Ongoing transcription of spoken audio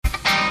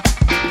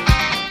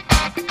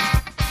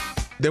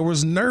There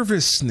was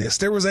nervousness.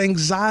 There was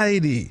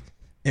anxiety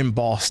in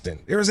Boston.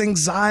 There was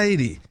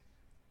anxiety.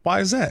 Why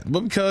is that?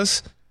 Well,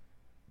 because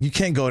you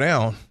can't go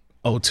down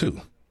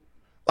 0-2.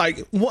 Like,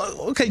 what?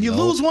 Okay, you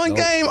lose one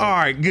game. All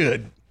right,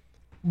 good.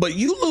 But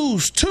you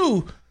lose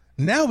 2.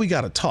 Now we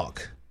got to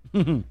talk.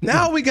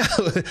 Now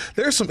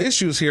there's some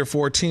issues here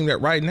for a team that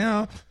right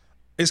now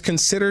is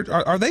considered,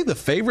 are they the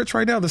favorites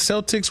right now? The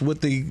Celtics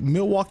with the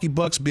Milwaukee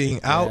Bucks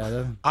being out.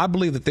 Yeah, I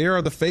believe that they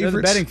are the favorites.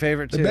 They're the betting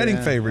favorite too. The betting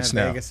favorites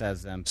now. Vegas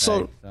has them.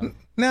 So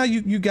now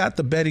you got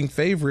the betting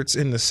favorites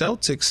in the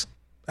Celtics.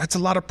 That's a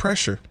lot of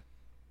pressure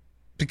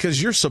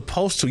because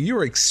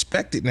you're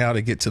expected now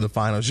to get to the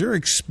finals. You're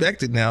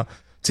expected now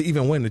to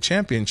even win the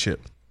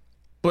championship.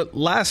 But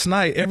last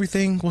night,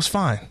 everything was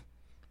fine.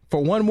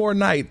 For one more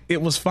night,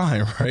 it was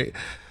fine, right?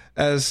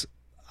 As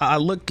I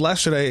looked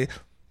yesterday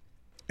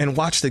and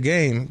watched the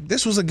game,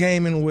 this was a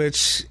game in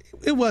which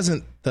it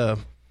wasn't the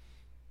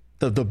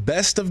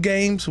best of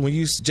games.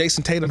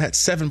 Jason Tatum had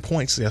 7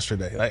 points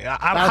yesterday. Like,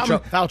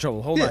 foul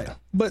trouble, whole night.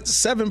 But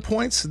 7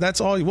 points,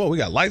 that's all. We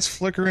got lights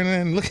flickering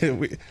in. Look at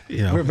it.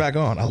 We're back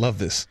on. I love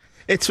this.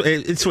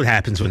 It's what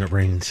happens when it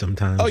rains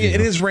sometimes. Oh, yeah,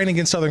 it is raining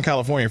in Southern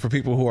California for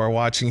people who are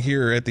watching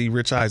here at the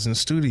Rich Eisen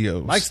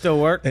Studios. Mics still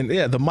work. And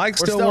the mics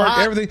still work,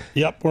 hot. everything.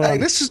 Yep. We're on.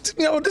 This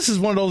is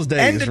one of those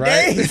days,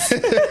 right?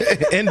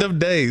 End of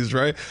days,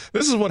 right?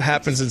 This is what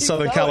happens in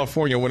Southern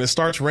California. When it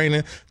starts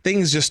raining,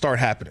 things just start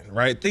happening,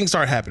 right? Things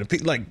start happening.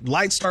 Like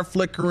lights start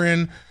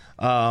flickering,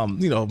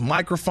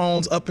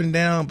 microphones up and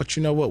down. But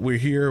you know what? We're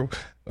here.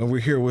 We're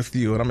here with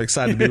you, and I'm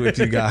excited to be with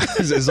you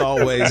guys as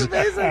always.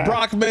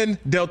 Brockman,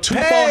 Del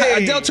Tufo.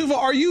 Hey. Del Tufo,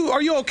 are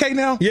you okay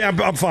now? Yeah,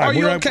 I'm fine. Are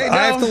you okay now?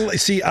 I have to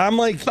see. I'm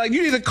like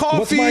you need a coffee.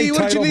 What's my title,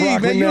 what you need,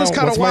 Brockman, man? You was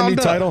kind of wound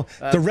up. Title?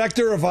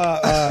 Director of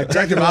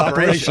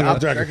operations.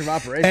 Director of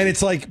operations. And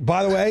it's like,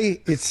 by the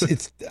way,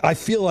 it's. I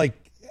feel like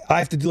I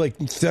have to do like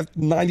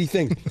 90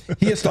 things.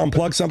 He has to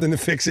unplug something to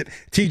fix it.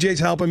 TJ's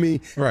helping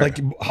me. Right.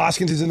 Like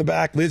Hoskins is in the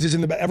back. Liz is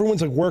in the back.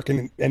 Everyone's like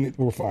working, and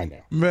we're fine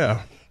now.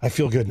 Yeah. I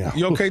feel good now.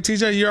 You okay,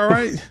 TJ? You all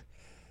right?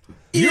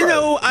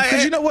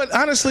 Because you know what?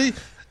 Honestly,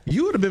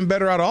 you would have been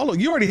better out of all of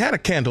you. Already had a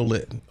candle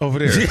lit over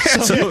there. Yeah,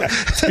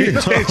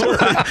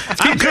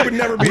 TJ would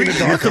never be in the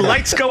dark. If the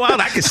lights go out,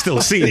 I can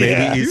still see, baby.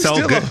 Yeah, it's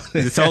all good.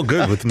 It's all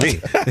good with me.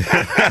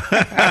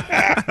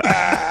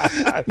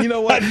 You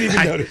know what? I didn't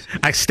even notice.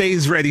 I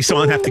stays ready, so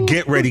I don't have to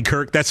get ready,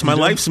 Kirk. That's my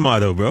life's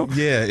motto, bro.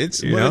 Yeah, it's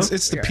the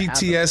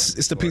PTS.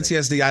 It's the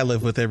PTSD I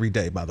live with every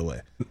day. By the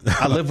way,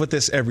 I live with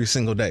this every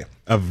single day.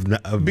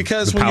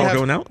 Because the power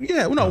going out.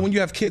 Yeah, when you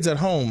have kids at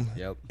home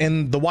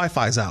and the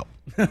Wi-Fi's out.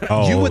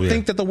 You would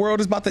think that the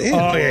world is about to end.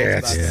 Oh,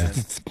 yeah.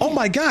 Oh,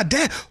 my God,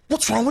 Dad,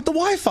 what's wrong with the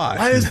Wi-Fi?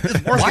 Why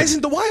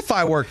isn't the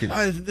Wi-Fi working?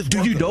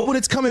 Do you know when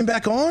it's coming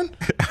back on?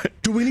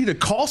 Do we need to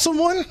call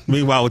someone?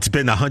 Meanwhile, it's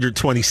been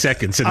 120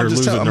 seconds and they're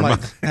losing their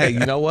mind. Hey, you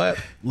know what?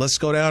 Let's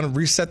go down and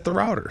reset the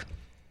router,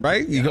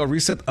 right? You go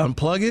reset,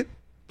 unplug it,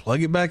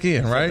 plug it back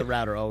in, right? The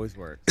router always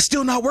works. It's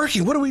still not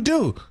working. What do we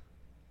do?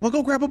 Well,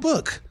 go grab a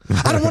book.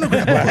 I don't want to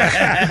grab a book.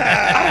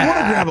 I don't want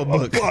to grab a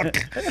book.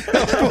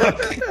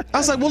 I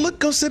was like, well, look,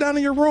 go sit down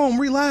in your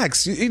room,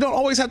 relax. You don't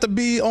always have to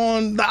be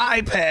on the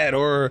iPad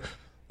or,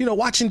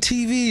 watching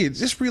TV.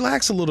 Just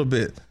relax a little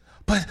bit.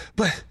 But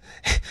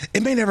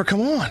it may never come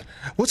on.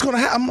 What's going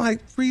to happen? I'm like,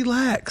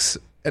 relax.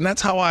 And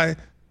that's how I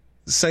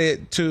say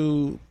it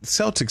to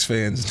Celtics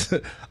fans.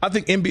 I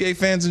think NBA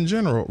fans in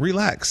general,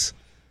 relax.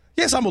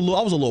 Yes, I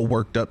was a little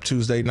worked up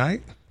Tuesday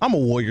night. I'm a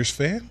Warriors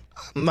fan.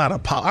 I'm not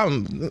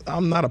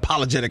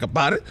apologetic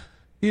about it.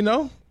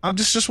 I'm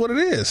just what it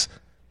is.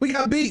 We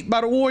got beat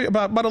by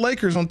the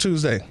Lakers on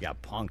Tuesday. You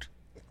got punked.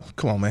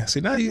 Come on, man.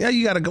 See, now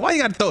you got to go. Why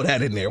you got to throw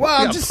that in there?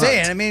 Well, I'm just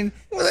saying. I mean,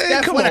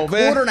 Steph went a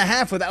quarter and a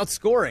half without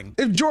scoring.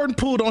 If Jordan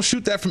Poole don't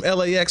shoot that from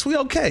LAX, we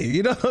okay.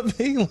 You know what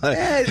I mean?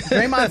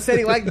 Draymond said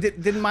he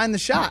didn't mind the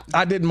shot.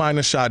 I didn't mind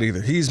the shot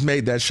either. He's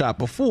made that shot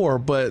before,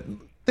 but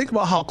think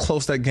about how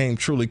close that game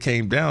truly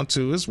came down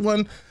to. It's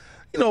one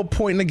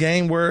point in the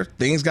game where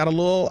things got a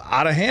little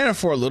out of hand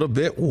for a little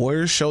bit.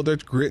 Warriors showed their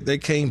grit. They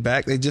came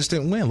back. They just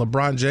didn't win.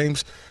 LeBron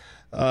James,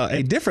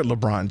 a different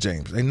LeBron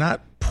James, a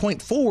not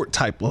point forward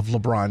type of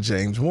LeBron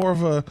James, more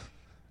of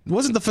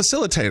wasn't the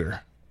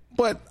facilitator.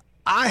 But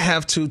I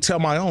have to tell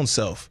my own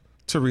self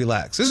to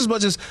relax. This is as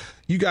much as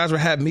you guys were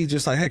having me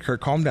just like, hey,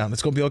 Kirk, calm down.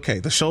 It's going to be okay.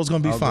 The show's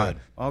going to be fine.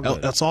 All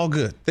good. That's all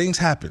good. Things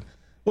happen.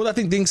 Well, I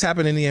think things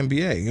happen in the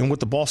NBA. And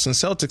with the Boston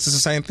Celtics, it's the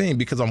same thing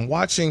because I'm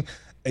watching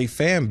a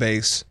fan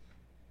base.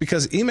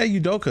 Because Ime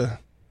Udoka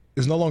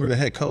is no longer the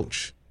head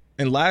coach.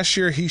 And last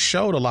year he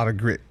showed a lot of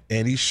grit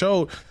and he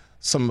showed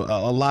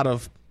a lot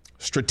of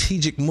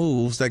strategic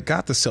moves that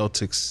got the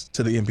Celtics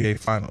to the NBA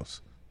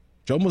Finals.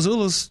 Joe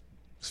Mazzulla's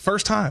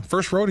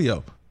first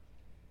rodeo.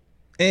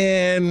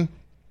 And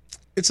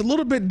it's a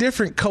little bit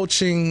different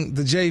coaching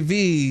the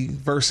JV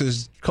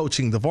versus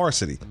coaching the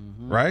varsity,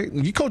 right?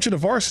 You coaching the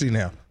varsity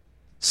now.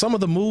 Some of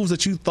the moves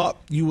that you thought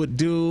you would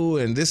do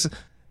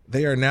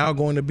they are now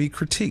going to be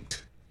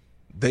critiqued.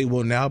 They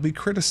will now be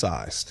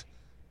criticized.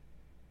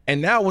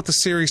 And now with the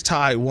series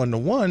tied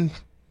 1-1,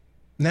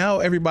 now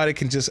everybody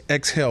can just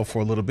exhale for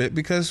a little bit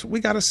because we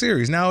got a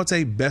series. Now it's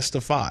a best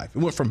of 5. It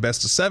went from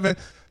best of 7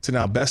 to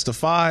now best of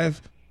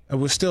 5.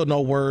 And there's still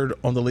no word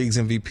on the league's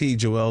MVP,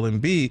 Joel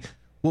Embiid.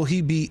 Will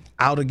he be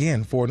out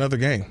again for another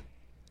game?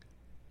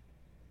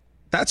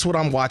 That's what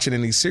I'm watching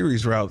in these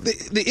series route.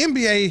 The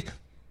NBA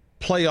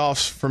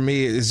playoffs for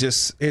me is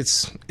just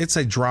it's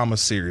a drama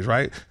series,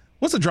 right?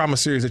 What's the drama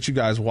series that you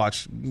guys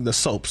watch? The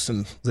soaps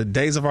and the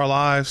Days of Our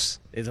Lives.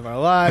 Days of Our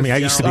Lives. I mean, I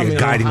used to be a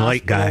guiding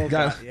light guy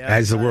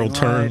as the world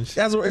turns.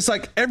 It's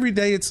like every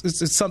day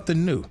it's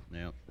something new,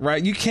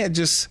 right? You can't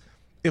just,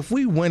 if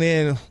we went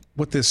in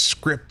with this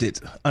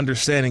scripted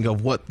understanding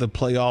of what the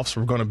playoffs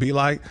were going to be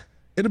like,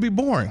 it'll be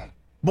boring.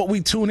 But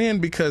we tune in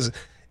because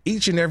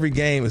each and every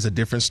game is a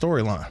different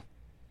storyline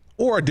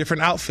or a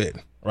different outfit.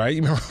 Right?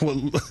 You remember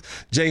what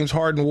James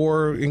Harden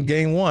wore in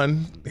game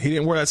 1? He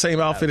didn't wear that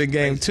same outfit in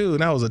game 2. And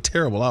that was a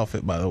terrible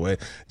outfit, by the way,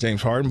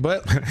 James Harden.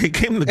 But he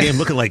came to the game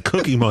looking like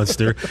Cookie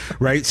Monster,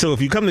 right? So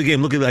if you come to the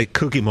game looking like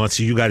Cookie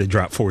Monster, you got to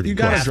drop 40. You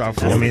got to drop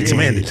 40. I mean, it's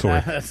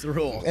mandatory. That's the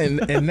rule. And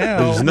now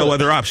there's no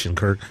other option,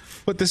 Kirk.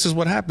 But this is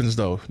what happens,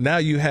 though. Now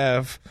you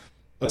have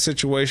a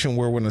situation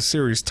where when a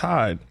series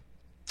tied,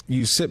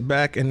 you sit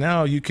back and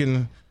now you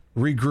can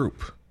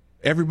regroup.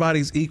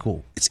 Everybody's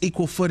equal. It's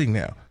equal footing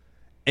now.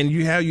 And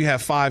you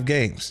have 5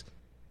 games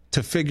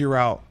to figure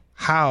out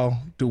how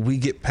do we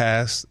get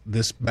past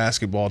this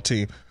basketball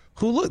team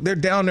who, look, they're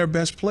down their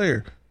best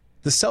player.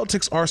 The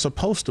Celtics are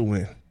supposed to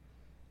win.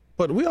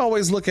 But we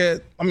always look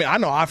at,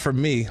 for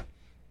me,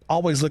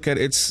 always look at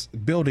its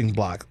building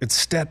block. It's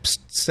steps,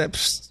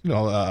 steps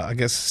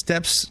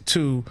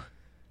to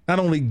not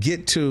only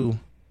get to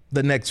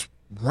the next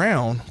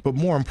round, but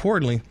more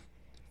importantly,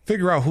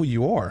 figure out who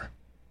you are.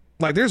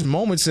 Like there's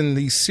moments in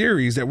these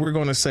series that we're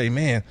going to say,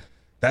 man,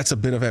 that's a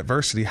bit of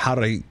adversity. How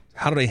do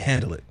they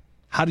handle it?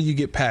 How do you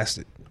get past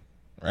it?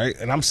 Right?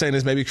 And I'm saying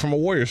this maybe from a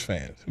Warriors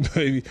fan,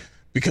 maybe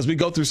because we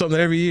go through something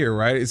every year,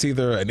 right? It's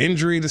either an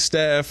injury to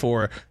Steph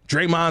or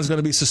Draymond's going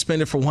to be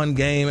suspended for one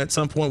game at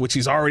some point, which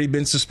he's already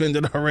been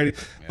suspended already.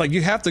 Yeah. Like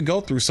you have to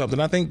go through something.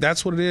 I think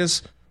that's what it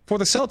is for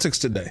the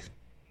Celtics today.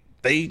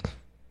 They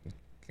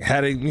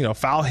had a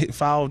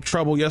foul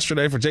trouble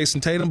yesterday for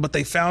Jason Tatum, but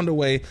they found a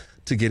way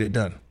to get it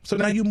done. So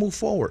now you move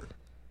forward.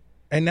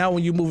 And now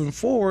when you're moving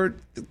forward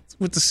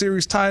with the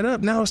series tied up,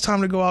 now it's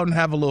time to go out and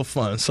have a little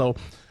fun. So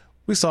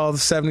we saw the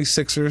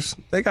 76ers.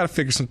 They got to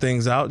figure some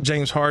things out.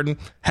 James Harden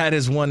had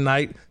his one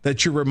night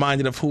that you're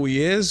reminded of who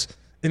he is.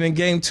 And in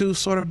game 2,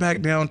 sort of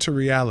back down to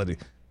reality.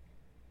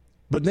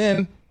 But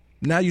then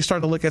now you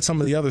start to look at some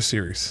of the other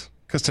series.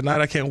 Because tonight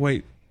I can't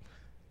wait.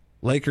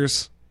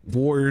 Lakers,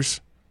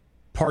 Warriors,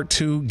 part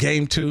 2,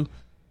 game 2.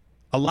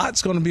 A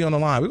lot's going to be on the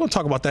line. We're going to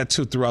talk about that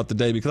too throughout the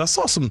day because I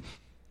saw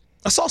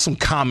some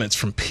comments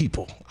from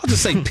people. I'll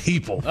just say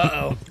people.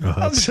 I'll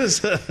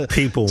just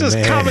people, just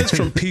man. Comments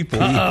from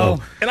people.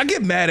 And I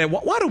get mad at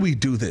why do we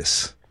do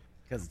this?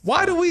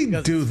 Why do we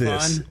do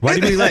this? Why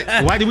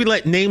do we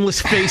let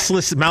nameless,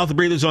 faceless mouth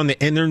breathers on the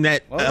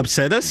internet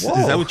upset us? Whoa.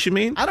 Is that what you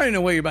mean? I don't even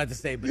know what you're about to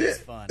say, but it's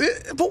fun.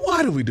 But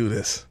why do we do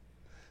this?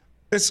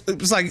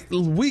 It's like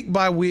week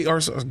by week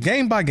or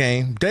game by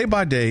game, day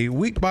by day,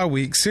 week by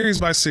week, series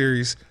by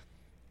series.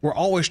 We're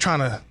always trying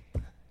to,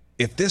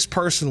 if this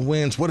person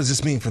wins, what does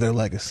this mean for their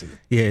legacy?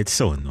 Yeah, it's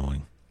so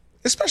annoying.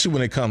 Especially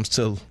when it comes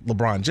to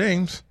LeBron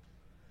James.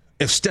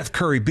 If Steph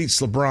Curry beats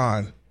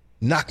LeBron,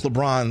 knock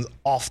LeBron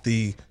off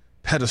the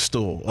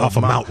pedestal. Off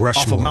of Mount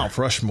Rushmore. Off of Mount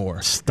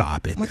Rushmore.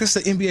 Stop it. Like that's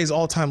the NBA's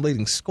all-time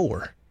leading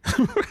scorer.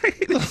 Right?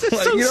 Like, you know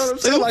what I'm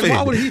saying?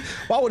 Like,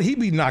 why would he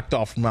be knocked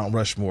off Mount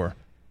Rushmore?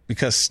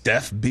 Because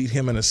Steph beat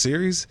him in a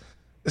series?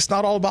 It's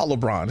not all about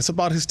LeBron. It's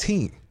about his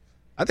team.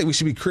 I think we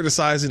should be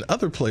criticizing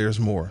other players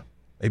more.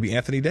 Maybe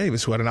Anthony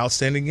Davis, who had an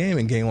outstanding game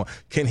in game 1.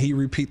 Can he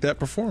repeat that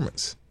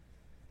performance?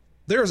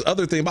 There's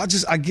other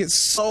things. I get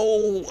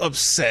so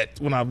upset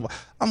when I'm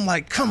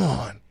like, come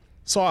on.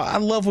 So I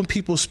love when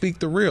people speak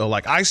the real.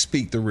 Like I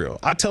speak the real.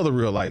 I tell the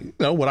real, like,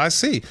 what I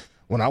see.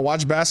 When I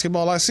watch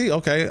basketball, I see,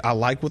 okay, I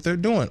like what they're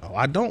doing. Oh,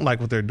 I don't like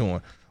what they're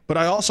doing. But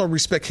I also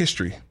respect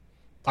history.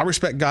 I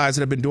respect guys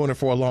that have been doing it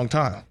for a long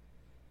time.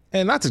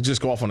 And not to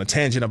just go off on a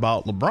tangent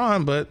about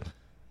LeBron, but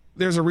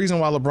there's a reason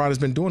why LeBron has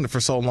been doing it for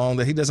so long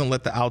that he doesn't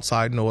let the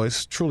outside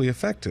noise truly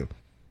affect him.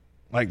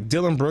 Like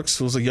Dylan Brooks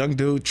was a young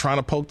dude trying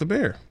to poke the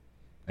bear,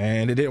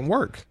 and it didn't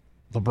work.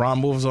 LeBron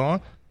moves on,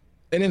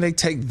 and then they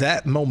take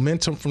that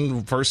momentum from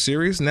the first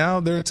series. Now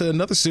they're into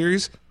another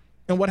series,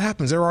 and what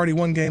happens? They're already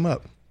one game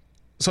up.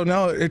 So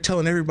now they're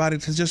telling everybody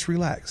to just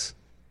relax,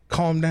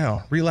 calm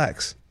down,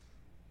 relax.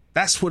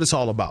 That's what it's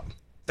all about.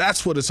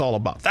 That's what it's all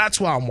about.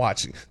 That's why I'm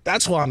watching.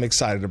 That's why I'm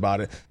excited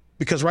about it,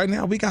 because right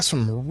now we got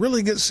some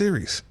really good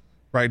series.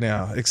 Right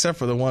now, except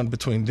for the one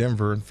between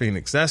Denver and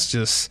Phoenix. That's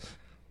just,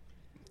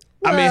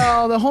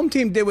 the home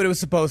team did what it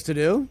was supposed to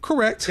do.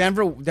 Correct.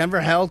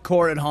 Denver held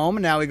court at home,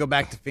 and now we go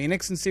back to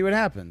Phoenix and see what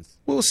happens.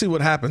 We'll see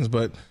what happens,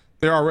 but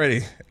they're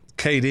already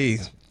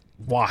KD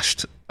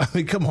washed. I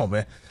mean, come on,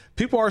 man.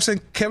 People are saying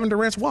Kevin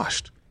Durant's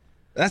washed.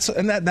 That's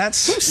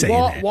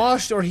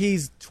washed, or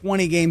he's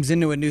 20 games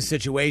into a new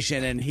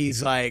situation, and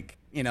he's like,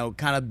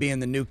 kind of being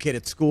the new kid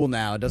at school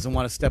now. Doesn't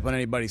want to step on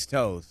anybody's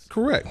toes.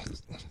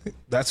 Correct.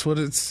 That's what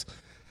it's.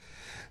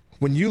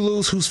 When you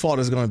lose, whose fault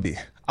is going to be?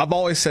 I've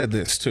always said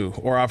this too,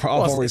 or I've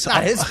always. It's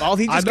not his fault.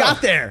 He just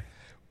got there.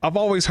 I've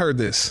always heard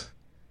this.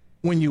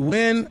 When you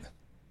win,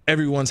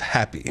 everyone's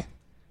happy,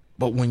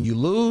 but when you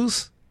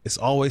lose, it's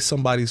always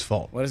somebody's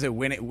fault. What is it?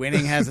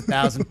 Winning has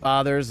 1,000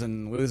 fathers,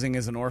 and losing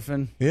is an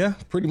orphan. Yeah,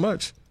 pretty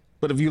much.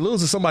 But if you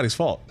lose, it's somebody's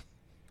fault.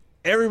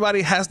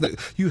 Everybody has to.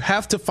 You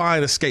have to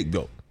find a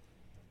scapegoat,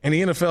 and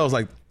the NFL is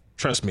like,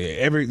 trust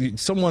me,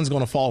 someone's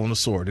going to fall on the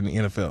sword in the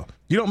NFL.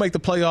 You don't make the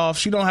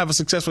playoffs. You don't have a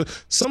successful.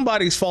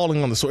 Somebody's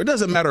falling on the sword. It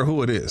doesn't matter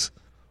who it is.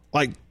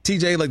 Like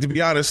TJ, like to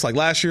be honest, like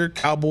last year,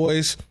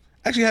 Cowboys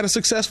actually had a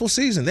successful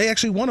season. They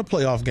actually won a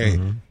playoff game.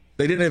 Mm-hmm.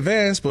 They didn't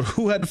advance, but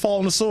who had to fall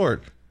on the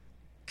sword?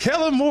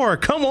 Kellen Moore,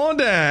 come on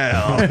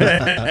down.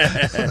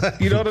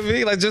 You know what I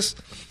mean? Like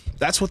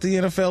that's what the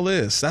NFL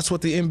is. That's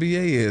what the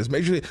NBA is.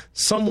 Majorly,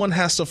 someone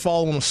has to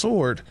fall on the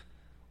sword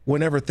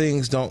whenever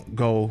things don't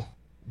go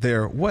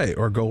their way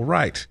or go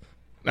right.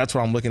 That's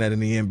what I'm looking at in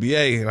the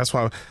NBA. And that's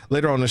why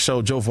later on the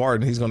show, Joe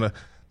Varden, he's going to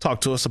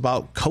talk to us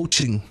about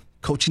coaching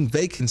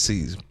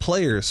vacancies,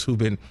 players who've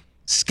been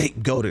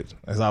scapegoated,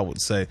 as I would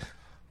say.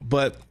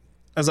 But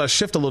as I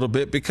shift a little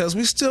bit, because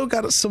we still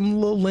got some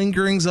little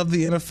lingerings of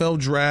the NFL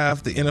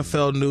draft, the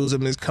NFL news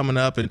is coming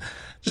up, and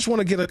just want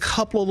to get a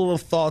couple of little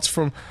thoughts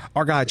from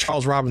our guy,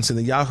 Charles Robinson,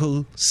 the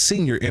Yahoo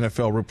senior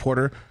NFL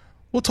reporter.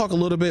 We'll talk a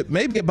little bit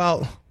maybe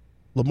about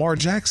Lamar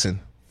Jackson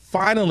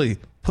finally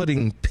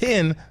putting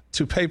pen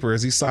to paper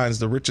as he signs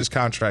the richest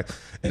contract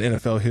in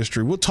NFL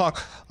history. We'll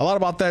talk a lot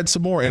about that and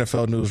some more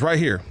NFL news right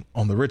here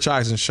on The Rich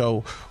Eisen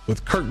Show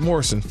with Kirk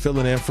Morrison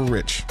filling in for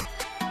Rich.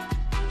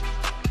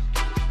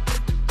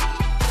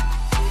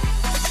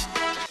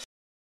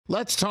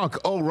 Let's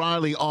talk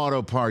O'Reilly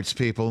Auto Parts,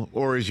 people,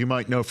 or as you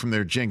might know from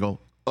their jingle,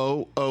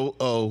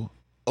 O'Reilly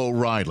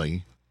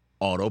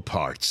Auto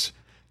Parts.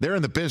 They're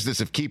in the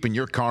business of keeping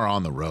your car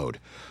on the road.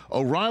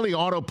 O'Reilly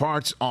Auto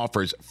Parts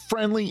offers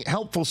friendly,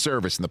 helpful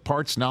service and the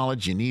parts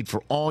knowledge you need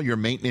for all your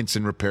maintenance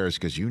and repairs,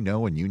 because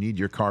when you need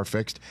your car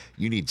fixed,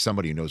 you need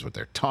somebody who knows what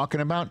they're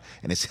talking about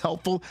and is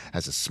helpful,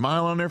 has a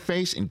smile on their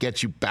face, and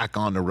gets you back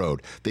on the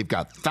road. They've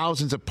got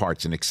thousands of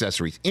parts and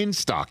accessories in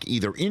stock,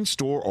 either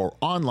in-store or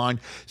online,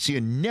 so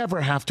you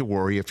never have to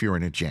worry if you're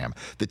in a jam.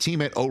 The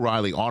team at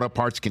O'Reilly Auto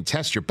Parts can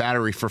test your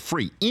battery for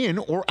free in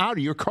or out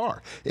of your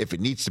car. If it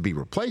needs to be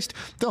replaced,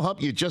 they'll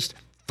help you just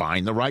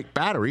find the right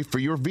battery for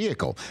your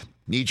vehicle.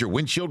 Need your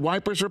windshield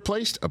wipers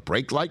replaced, a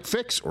brake light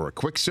fix, or a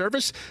quick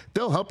service?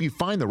 They'll help you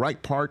find the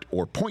right part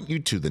or point you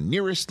to the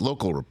nearest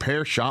local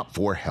repair shop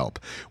for help.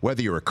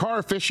 Whether you're a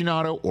car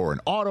aficionado or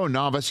an auto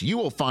novice, you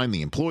will find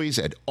the employees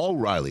at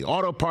O'Reilly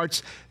Auto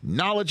Parts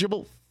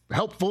knowledgeable,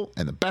 helpful,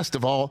 and the best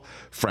of all,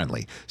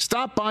 friendly.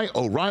 Stop by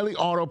O'Reilly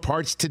Auto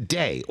Parts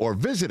today or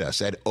visit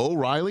us at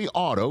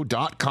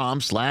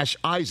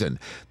O'ReillyAuto.com/Eisen.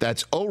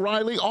 That's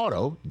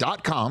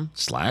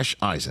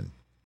O'ReillyAuto.com/Eisen.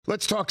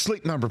 Let's talk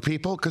Sleep Number,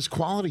 people, because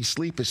quality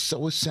sleep is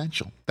so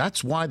essential.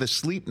 That's why the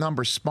Sleep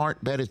Number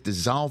smart bed is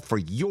designed for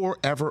your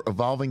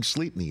ever-evolving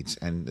sleep needs,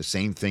 and the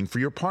same thing for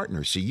your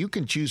partner, so you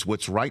can choose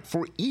what's right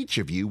for each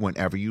of you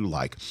whenever you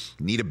like.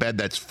 Need a bed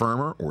that's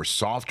firmer or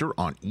softer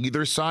on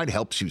either side,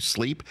 helps you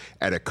sleep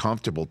at a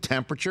comfortable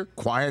temperature,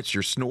 quiets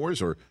your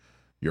snores or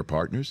your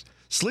partner's?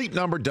 Sleep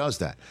Number does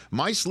that.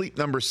 My Sleep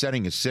Number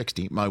setting is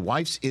 60. My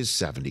wife's is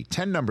 70.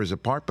 10 numbers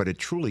apart, but it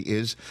truly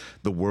is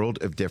the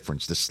world of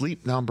difference. The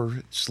Sleep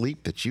Number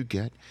sleep that you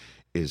get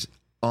is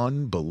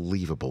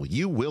unbelievable.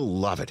 You will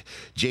love it.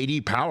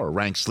 J.D. Power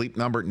ranks Sleep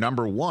Number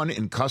number 1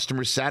 in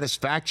customer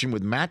satisfaction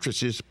with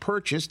mattresses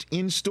purchased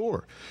in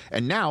store.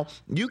 And now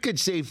you could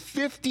save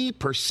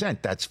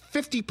 50%. That's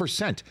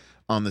 50%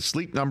 on the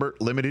Sleep Number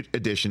limited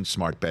edition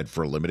smart bed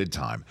for a limited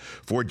time.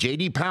 For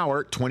J.D.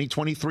 Power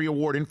 2023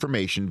 award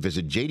information,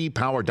 visit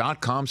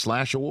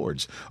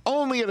jdpower.com/awards.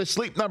 Only at a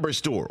Sleep Number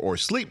store or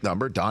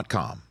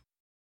sleepnumber.com.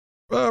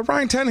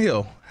 Ryan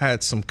Tannehill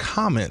had some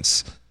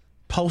comments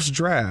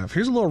post-draft.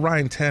 Here's a little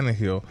Ryan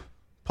Tannehill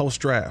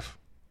post-draft.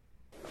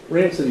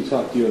 Rand said he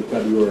talked to you in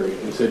February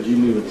and said you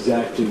knew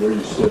exactly where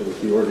you stood with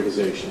the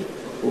organization.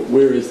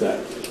 Where is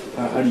that?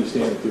 How do you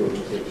stand with the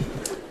organization?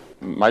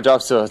 My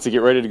job's to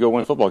get ready to go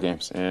win football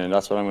games, and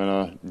that's what I'm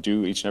going to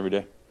do each and every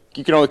day.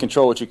 You can only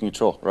control what you can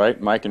control,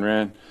 right? Mike and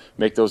Rand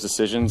make those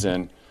decisions,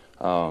 and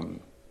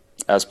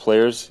as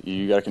players,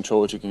 you got to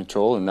control what you can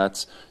control, and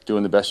that's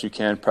doing the best you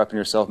can, prepping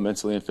yourself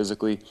mentally and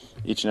physically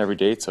each and every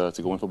day to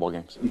go win football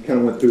games. You kind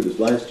of went through this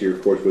last year,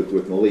 of course,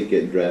 with Malik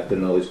getting drafted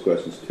and all these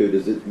questions, too.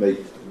 Does it make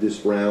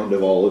this round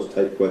of all those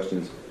type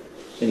questions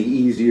any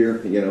easier,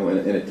 in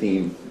a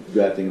team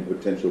drafting a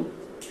potential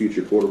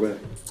future quarterback?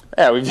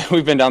 Yeah,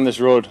 we've been down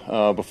this road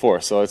before,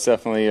 so it's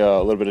definitely a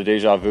little bit of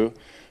deja vu.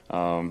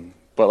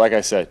 But like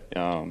I said,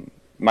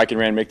 Mike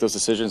and Rand make those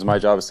decisions. My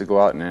job is to go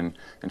out and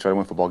try to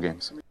win football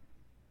games.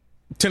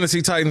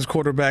 Tennessee Titans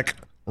quarterback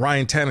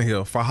Ryan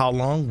Tannehill, for how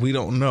long, we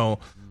don't know,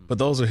 but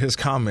those are his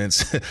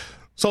comments.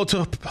 So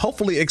to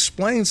hopefully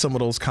explain some of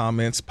those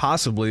comments,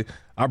 possibly,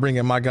 I bring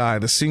in my guy,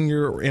 the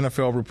senior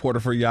NFL reporter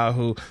for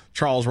Yahoo,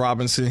 Charles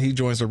Robinson. He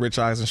joins the Rich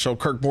Eisen Show.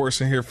 Kirk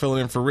Morrison here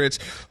filling in for Rich.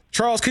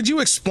 Charles, could you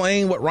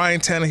explain what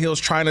Ryan Tannehill is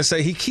trying to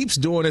say? He keeps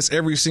doing this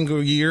every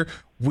single year.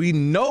 We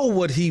know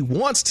what he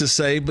wants to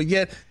say, but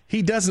yet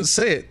he doesn't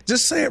say it.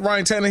 Just say it,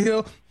 Ryan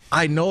Tannehill.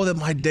 I know that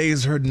my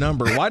days are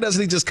numbered. Why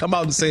doesn't he just come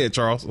out and say it,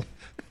 Charles?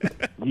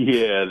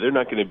 Yeah, they're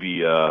not going to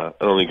be, I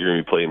don't think you're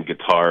going to be playing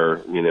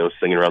guitar,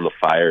 singing around the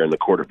fire in the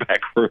quarterback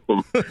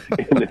room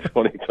in the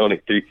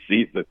 2023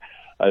 season.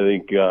 I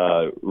think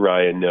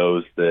Ryan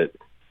knows that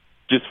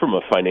just from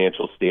a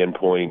financial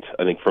standpoint,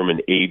 I think from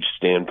an age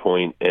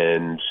standpoint,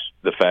 and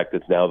the fact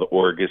that now the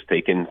org has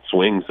taken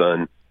swings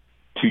on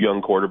two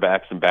young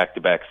quarterbacks in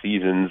back-to-back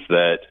seasons,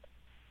 that,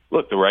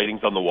 look, the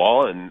writing's on the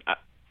wall, and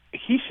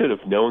he should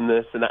have known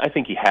this, and I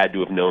think he had to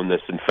have known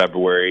this in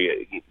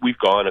February. We've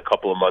gone a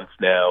couple of months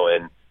now,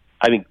 and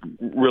I think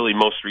really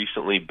most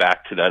recently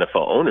back to the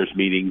NFL owners'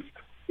 meetings,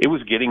 it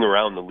was getting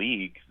around the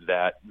league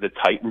that the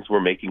Titans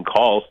were making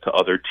calls to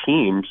other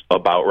teams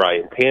about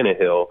Ryan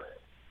Tannehill,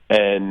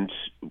 and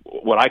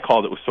what I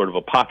called it was sort of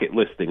a pocket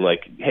listing,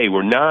 like, hey,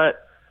 we're not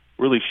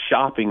really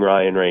shopping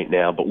Ryan right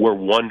now, but we're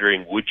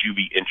wondering, would you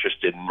be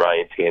interested in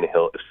Ryan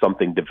Tannehill if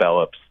something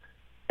develops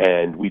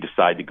and we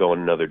decide to go in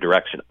another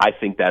direction? I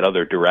think that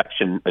other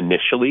direction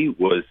initially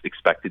was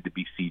expected to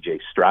be C.J.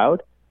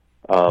 Stroud.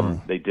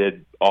 They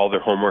did all their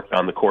homework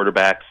on the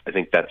quarterbacks. I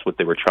think that's what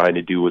they were trying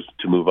to do, was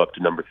to move up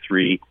to number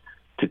 3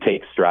 to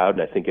take Stroud.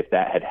 And I think if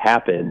that had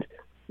happened,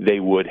 they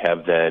would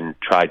have then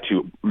tried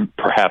to,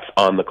 perhaps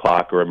on the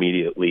clock or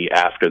immediately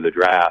after the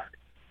draft,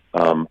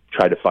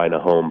 try to find a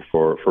home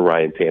for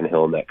Ryan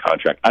Tannehill in that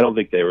contract. I don't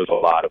think there was a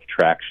lot of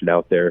traction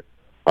out there,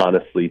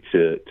 honestly,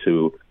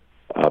 to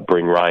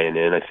bring Ryan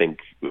in. I think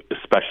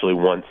especially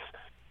once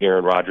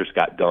Aaron Rodgers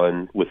got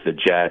done with the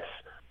Jets,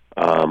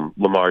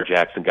 Lamar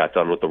Jackson got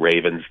done with the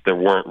Ravens, there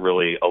weren't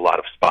really a lot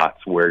of spots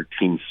where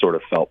teams sort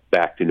of felt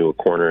backed into a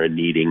corner and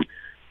needing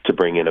to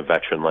bring in a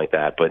veteran like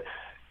that. But,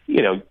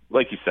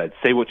 like you said,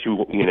 say what you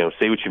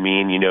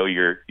mean.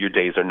 Your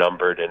days are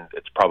numbered, and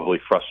it's probably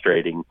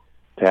frustrating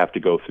to have to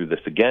go through this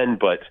again.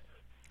 But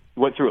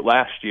we went through it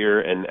last year,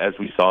 and as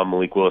we saw,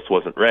 Malik Willis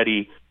wasn't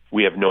ready.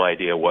 We have no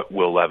idea what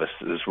Will Levis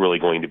is really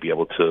going to be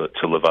able to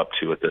live up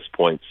to at this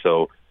point.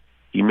 So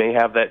he may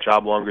have that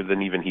job longer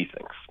than even he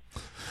thinks.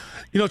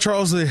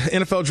 Charles, the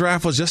NFL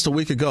draft was just a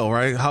week ago,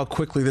 right? How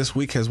quickly this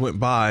week has went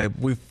by.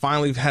 We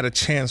finally had a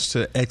chance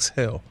to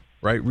exhale,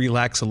 right?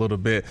 Relax a little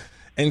bit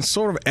and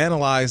sort of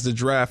analyze the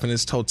draft in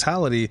its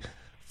totality.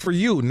 For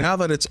you, now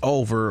that it's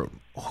over,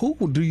 who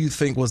do you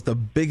think was the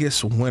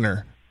biggest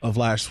winner of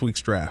last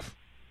week's draft?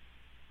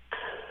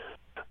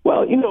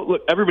 Well,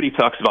 look, everybody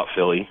talks about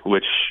Philly,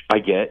 which I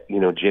get.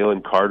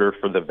 Jalen Carter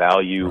for the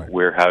value, right,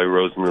 where Howie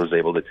Roseman was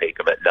able to take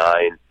him at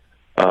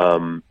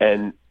 9.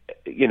 And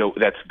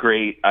that's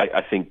great.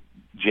 I think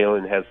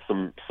Jalen has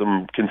some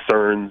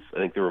concerns. I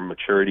think there were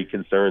maturity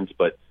concerns,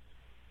 but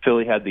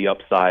Philly had the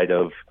upside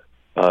of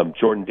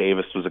Jordan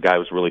Davis was a guy who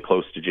was really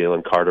close to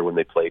Jalen Carter when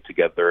they played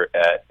together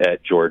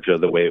at Georgia.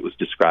 The way it was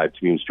described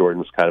to me was Jordan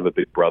was kind of a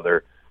big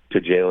brother to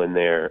Jalen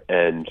there.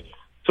 And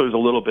so there's a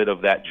little bit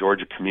of that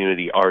Georgia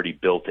community already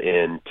built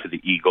in to the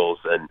Eagles,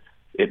 and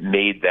it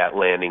made that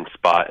landing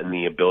spot and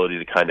the ability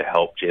to kind of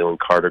help Jalen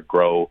Carter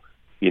grow,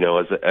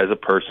 as a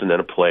person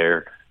and a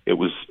player. It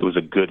was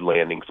a good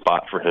landing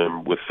spot for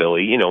him with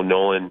Philly.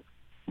 Nolan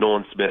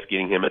Smith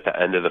getting him at the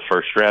end of the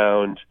first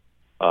round.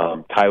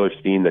 Tyler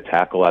Steen, the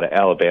tackle out of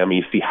Alabama.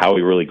 You see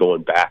Howie Roseman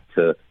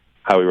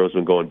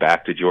going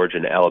back to Georgia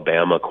and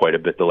Alabama quite a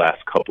bit the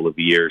last couple of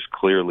years.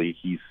 Clearly,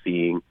 he's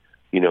seeing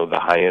the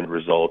high end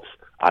results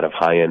out of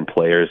high end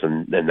players,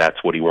 and that's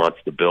what he wants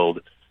to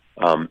build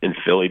in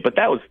Philly. But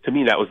that was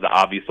the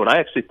obvious one. I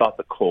actually thought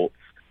the Colts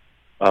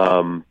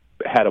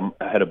had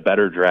a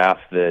better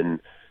draft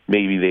than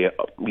maybe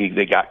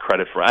they got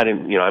credit for. I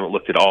haven't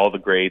looked at all the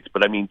grades,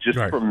 but I mean, just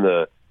right, from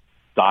the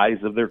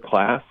size of their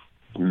class,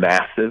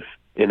 massive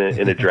in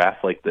a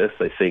draft like this.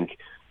 I think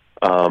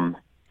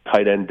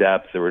tight end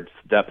depth, there was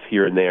depth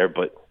here and there,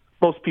 but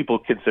most people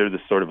consider this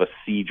sort of a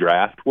C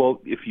draft.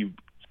 Well, if you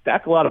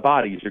stack a lot of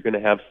bodies, you're going to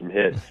have some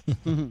hits.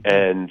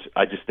 And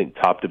I just think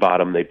top to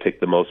bottom, they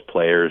picked the most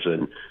players,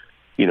 and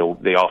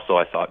they also,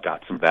 I thought,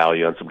 got some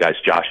value on some guys.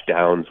 Josh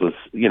Downs was,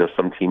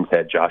 some teams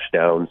had Josh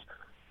Downs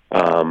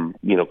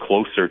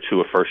closer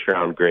to a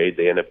first-round grade.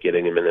 They end up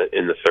getting him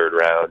in the third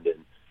round.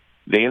 And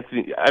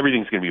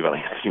everything's going to be about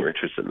Anthony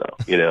Richardson,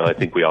 though. I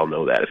think we all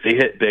know that. If they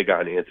hit big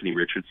on Anthony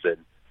Richardson,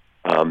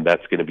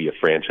 that's going to be a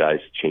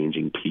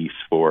franchise-changing piece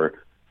for,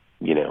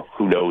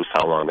 who knows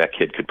how long that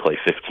kid could play,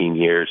 15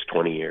 years,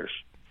 20 years.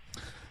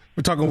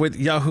 We're talking with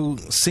Yahoo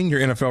senior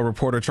NFL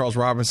reporter Charles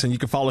Robinson. You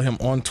can follow him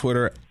on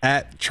Twitter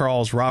at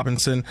Charles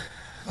Robinson.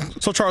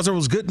 So, Charles, there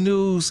was good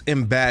news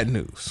and bad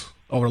news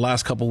over the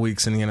last couple of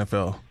weeks in the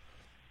NFL.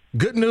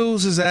 Good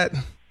news is that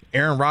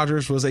Aaron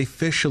Rodgers was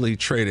officially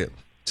traded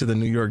to the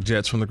New York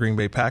Jets from the Green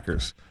Bay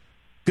Packers.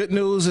 Good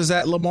news is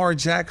that Lamar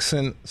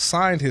Jackson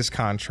signed his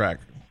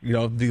contract,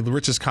 the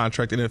richest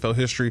contract in NFL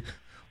history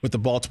with the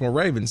Baltimore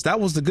Ravens. That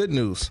was the good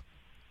news.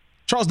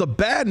 Charles, the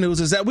bad news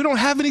is that we don't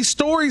have any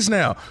stories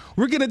now.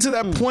 We're getting to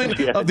that point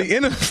of the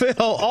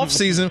NFL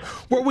offseason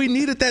where we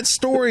needed that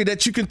story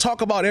that you can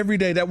talk about every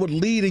day that would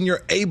lead in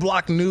your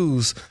A-block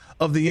news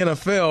of the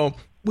NFL.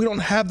 We don't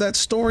have that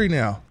story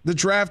now. The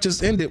draft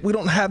just ended. We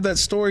don't have that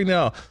story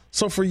now.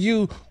 So for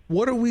you,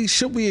 what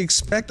should we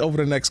expect over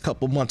the next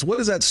couple months?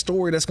 What is that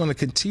story that's going to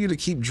continue to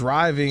keep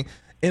driving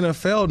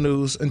NFL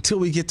news until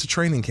we get to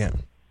training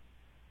camp?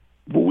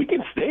 Well, we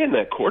can stay in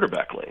that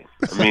quarterback lane.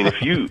 I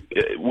mean,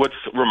 what's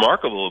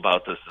remarkable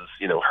about this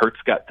is, Hurts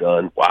got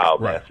done. Wow,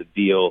 massive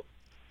deal.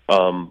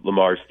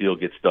 Lamar's deal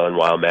gets done.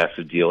 Wow,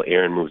 massive deal.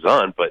 Aaron moves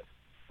on. But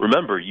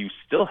remember, you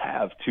still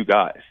have two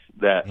guys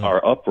that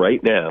are up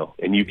right now,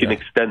 and you can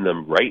extend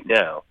them right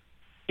now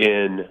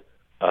in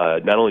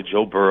not only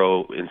Joe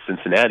Burrow in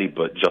Cincinnati,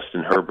 but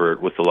Justin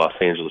Herbert with the Los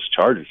Angeles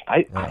Chargers.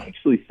 I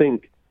actually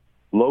think,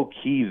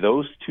 low-key,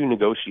 those two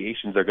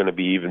negotiations are going to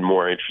be even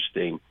more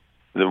interesting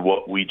than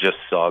what we just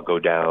saw go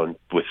down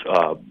with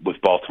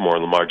Baltimore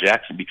and Lamar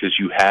Jackson, because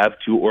you have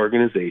two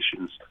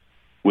organizations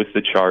with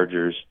the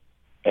Chargers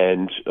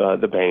and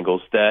the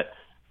Bengals that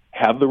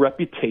have the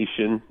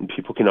reputation, and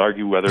people can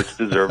argue whether it's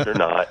deserved or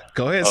not.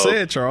 Go ahead,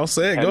 say it, Charles.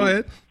 Say it. Go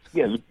ahead.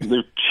 Yeah,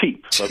 they're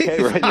cheap, okay?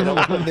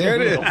 Right?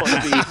 There it is.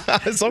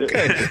 It's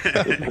okay.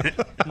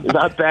 They're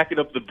not backing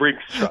up the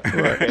Brinks truck,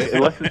 okay?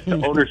 Unless it's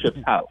the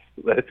ownership's house.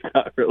 That's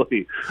not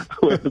really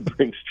where the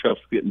Brinks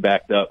truck's getting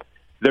backed up.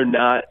 They're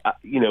not,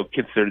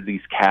 considered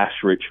these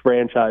cash-rich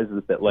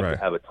franchises that like to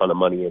have a ton of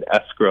money in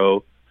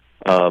escrow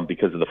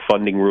because of the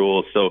funding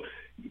rules. So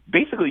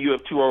basically, you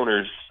have two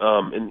owners,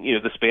 and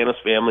the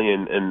Spanos family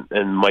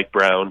and Mike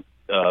Brown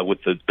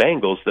with the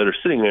Bengals that are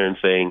sitting there and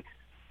saying,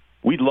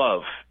 "We'd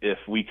love if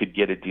we could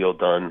get a deal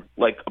done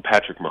like a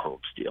Patrick Mahomes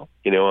deal."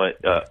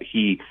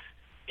 He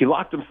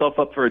locked himself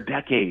up for a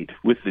decade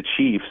with the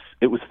Chiefs.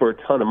 It was for a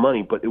ton of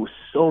money, but it was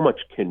so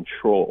much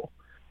control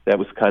that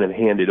was kind of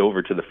handed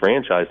over to the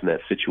franchise in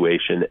that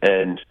situation.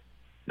 And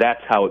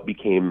that's how it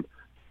became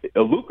a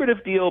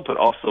lucrative deal, but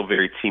also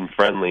very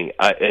team-friendly.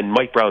 And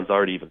Mike Brown's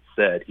already even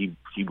said he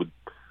would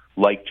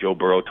like Joe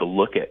Burrow to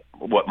look at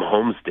what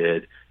Mahomes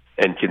did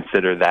and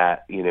consider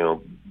that,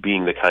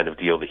 being the kind of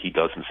deal that he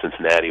does in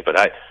Cincinnati.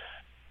 But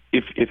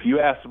if you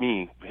ask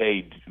me,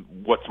 hey,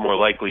 what's more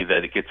likely,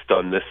 that it gets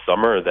done this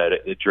summer or that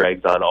it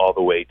drags on all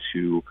the way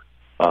to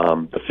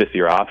the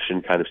fifth-year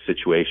option kind of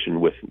situation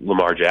with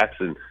Lamar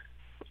Jackson,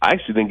 I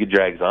actually think it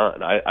drags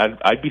on.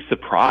 I'd be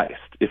surprised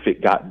if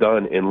it got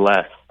done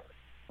unless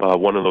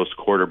one of those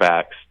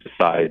quarterbacks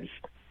decides,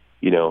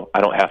 I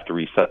don't have to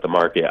reset the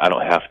market. I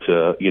don't have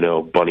to,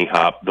 bunny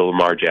hop the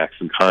Lamar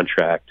Jackson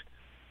contract.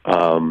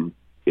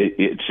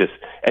 It's just,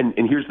 and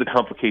here's the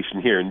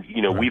complication here. And,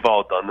 we've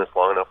all done this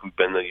long enough.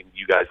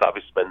 You guys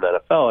obviously been in the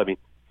NFL. I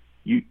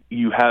mean,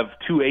 you have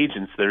two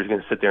agents that are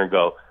going to sit there and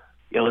go,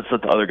 let's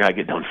let the other guy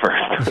get done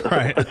first.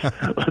 Right.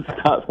 let's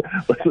stop.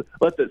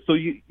 Let that. So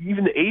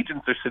even the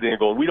agents are sitting there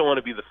going, we don't want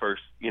to be the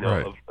first,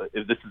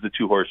 if this is a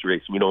 2-horse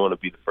race, we don't want to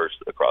be the first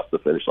across the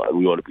finish line.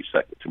 We want to be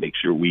second to make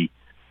sure we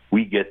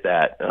get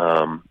that,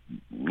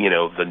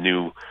 the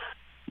new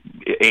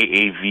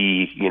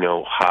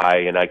AAV, high,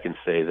 and I can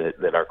say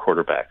that our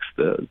quarterback's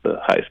the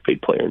highest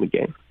paid player in the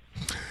game.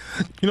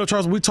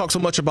 Charles, we talk so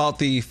much about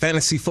the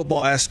fantasy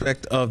football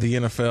aspect of the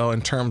NFL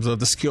in terms of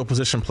the skill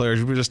position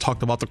players. We just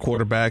talked about the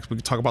quarterbacks. We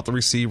could talk about the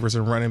receivers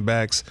and running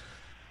backs.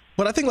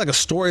 But I think like a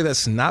story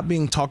that's not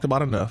being talked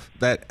about enough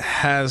that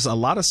has a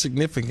lot of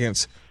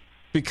significance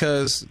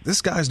because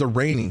this guy's the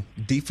reigning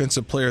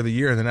defensive player of the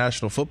year in the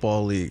National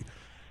Football League.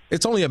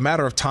 It's only a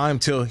matter of time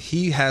till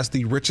he has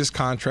the richest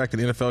contract in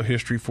NFL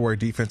history for a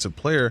defensive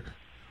player.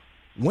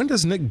 When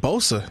does Nick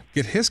Bosa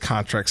get his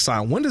contract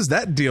signed? When does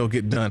that deal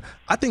get done?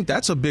 I think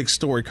that's a big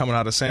story coming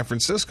out of San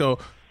Francisco,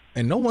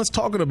 and no one's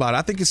talking about it.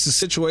 I think it's the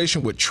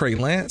situation with Trey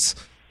Lance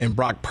and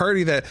Brock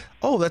Purdy that,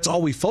 that's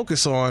all we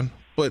focus on.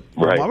 But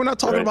why we're not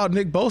talking about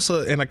Nick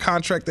Bosa and a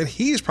contract that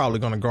he's probably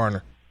going to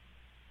garner?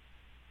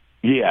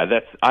 Yeah,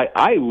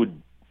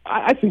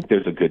 I think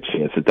there's a good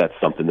chance that that's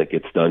something that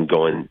gets done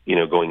going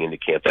into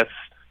camp. That's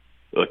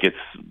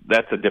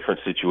a different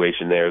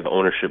situation there. The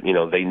ownership,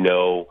 they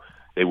know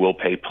they will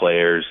pay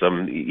players.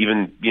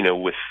 Even,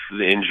 with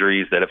the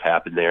injuries that have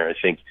happened there, I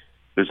think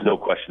there's no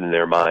question in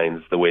their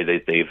minds the way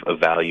that they've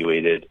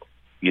evaluated,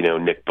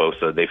 Nick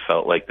Bosa. They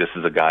felt like this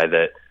is a guy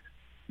that,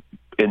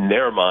 in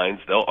their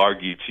minds, they'll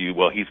argue to you,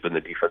 well, he's been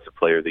the defensive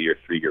player of the year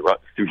 3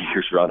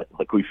 years running.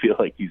 Like, we feel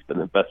like he's been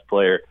the best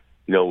player,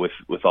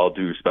 with all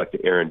due respect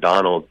to Aaron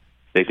Donald.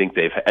 They think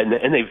they've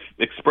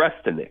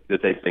expressed to Nick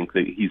that they think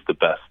that he's the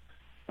best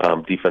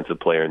defensive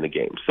player in the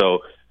game. So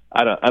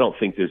I don't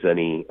think there's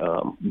any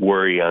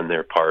worry on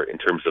their part in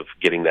terms of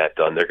getting that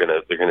done. They're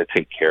gonna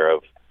take care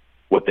of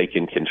what they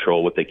can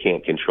control. What they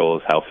can't control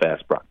is how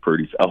fast Brock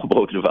Purdy's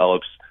elbow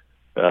develops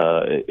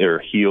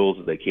or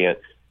heals. They can't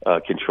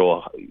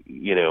control,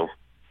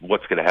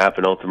 what's going to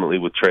happen ultimately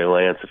with Trey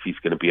Lance, if he's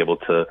going to be able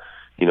to,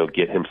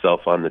 get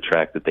himself on the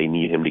track that they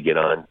need him to get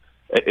on.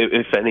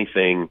 If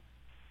anything,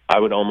 I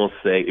would almost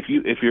say if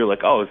you're like,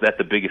 is that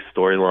the biggest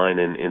storyline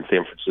in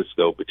San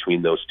Francisco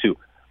between those two?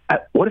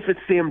 what if it's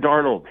Sam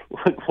Darnold?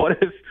 Like, what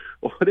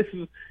if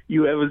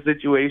you have a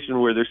situation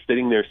where they're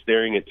sitting there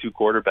staring at two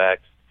quarterbacks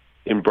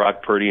in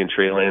Brock Purdy and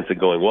Trey Lance and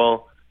going,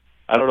 well,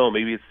 I don't know,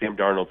 maybe it's Sam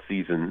Darnold's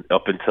season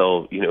up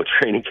until,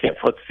 training camp.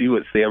 Let's see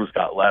what Sam's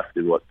got left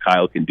and what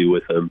Kyle can do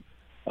with him.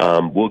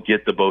 We'll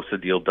get the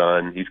Bosa deal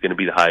done. He's going to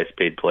be the highest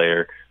paid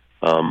player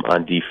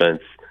on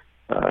defense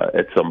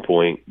at some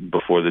point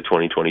before the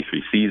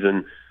 2023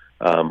 season.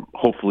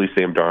 Hopefully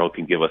Sam Darnold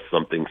can give us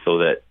something so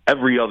that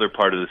every other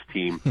part of this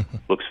team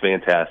looks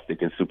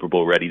fantastic and Super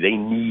Bowl ready. They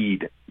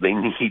need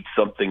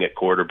something at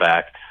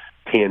quarterback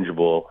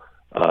tangible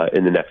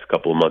in the next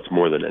couple of months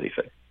more than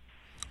anything.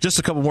 Just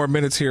a couple more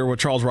minutes here with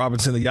Charles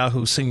Robinson, the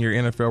Yahoo senior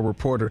NFL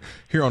reporter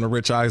here on the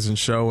Rich Eisen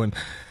Show. And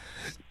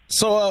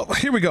so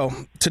here we go.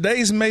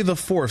 Today's May the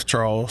 4th,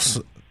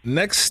 Charles.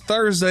 Next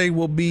Thursday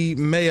will be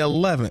May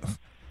 11th.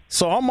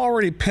 So I'm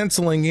already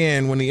penciling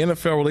in when the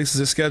NFL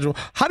releases its schedule.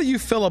 How do you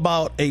feel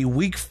about a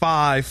Week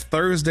 5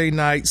 Thursday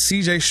night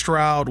C.J.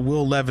 Stroud,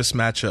 Will Levis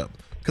matchup?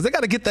 Because they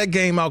got to get that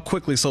game out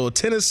quickly. So a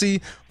Tennessee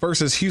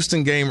versus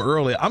Houston game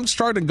early. I'm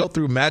starting to go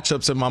through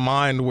matchups in my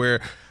mind where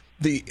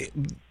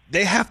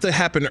they have to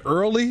happen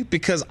early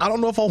because I don't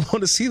know if I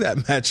want to see that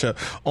matchup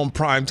on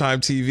primetime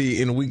TV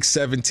in Week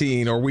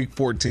 17 or Week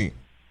 14.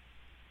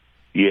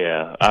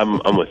 Yeah,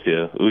 I'm with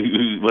you.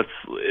 Let's,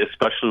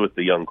 especially with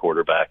the young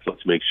quarterbacks,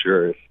 let's make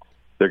sure if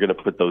they're going to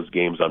put those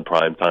games on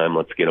prime time,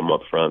 let's get them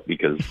up front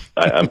because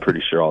I'm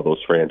pretty sure all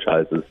those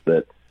franchises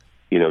that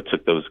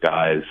took those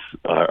guys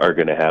are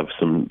going to have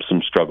some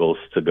struggles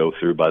to go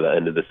through by the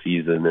end of the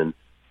season. And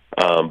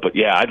but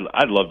yeah,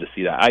 I'd love to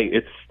see that.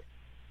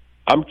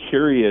 I'm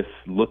curious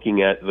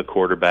looking at the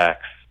quarterbacks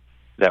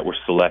that were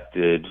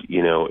selected,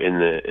 in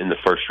the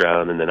first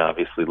round, and then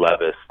obviously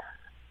Levis.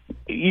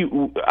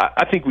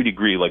 I think we'd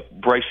agree, like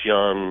Bryce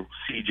Young,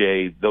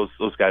 CJ,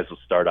 those guys will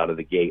start out of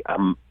the gate.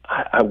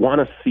 I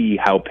want to see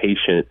how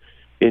patient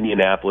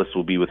Indianapolis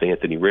will be with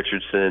Anthony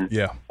Richardson.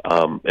 Yeah.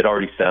 It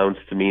already sounds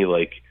to me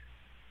like,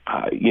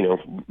 you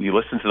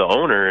listen to the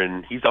owner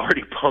and he's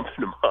already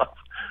pumping him up.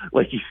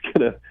 Like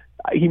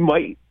he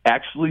might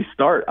actually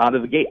start out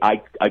of the gate.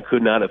 I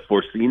could not have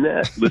foreseen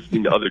that.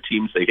 Listening to other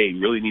teams say, hey, he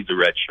really needs a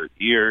red shirt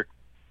here.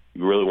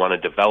 You really want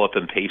to develop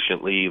him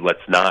patiently.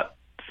 Let's not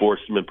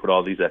force him and put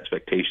all these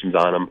expectations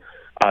on him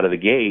out of the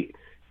gate.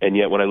 And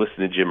yet when I listen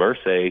to Jim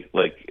Irsay,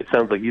 it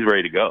sounds like he's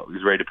ready to go.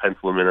 He's ready to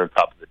pencil him in on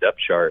top of the depth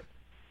chart.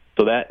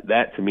 So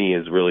that to me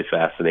is really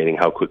fascinating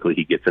how quickly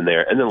he gets in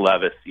there. And then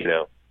Levis,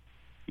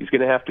 he's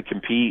going to have to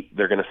compete.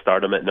 They're going to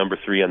start him at number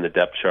 3 on the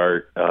depth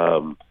chart.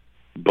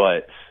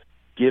 But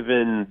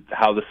given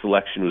how the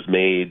selection was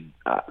made,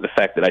 the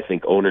fact that I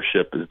think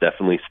ownership is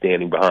definitely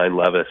standing behind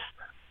Levis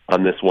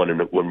on this one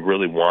and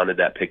really wanted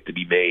that pick to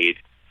be made,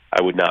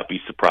 I would not be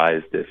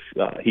surprised if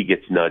he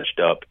gets nudged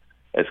up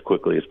as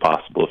quickly as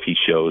possible if he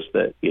shows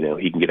that,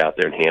 he can get out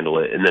there and handle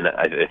it. And then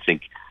I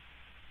think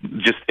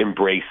just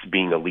embrace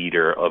being a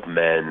leader of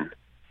men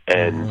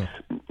and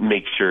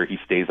make sure he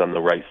stays on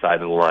the right side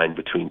of the line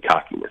between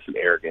cockiness and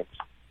arrogance.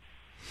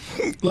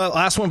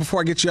 Last one before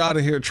I get you out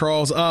of here,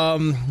 Charles.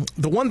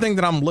 The one thing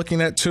that I'm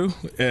looking at, too,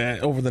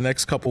 over the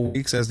next couple of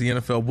weeks as the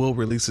NFL will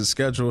release its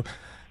schedule,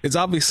 is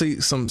obviously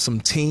some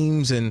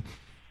teams and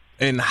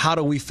how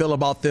do we feel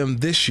about them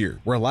this year?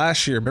 Where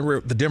last year,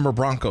 remember the Denver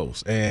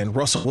Broncos and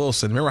Russell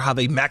Wilson, remember how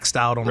they maxed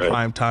out on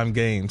primetime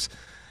games?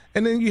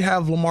 And then you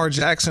have Lamar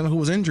Jackson, who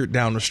was injured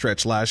down the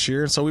stretch last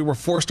year. And so we were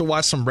forced to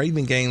watch some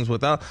Raven games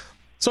without.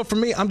 So for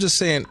me, I'm just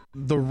saying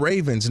the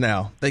Ravens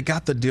now, they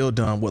got the deal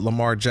done with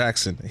Lamar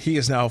Jackson. He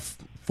is now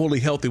fully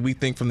healthy, we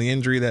think, from the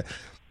injury that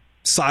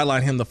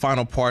sidelined him the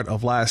final part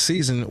of last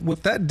season.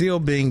 With that deal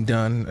being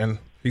done, and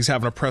he's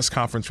having a press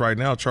conference right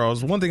now,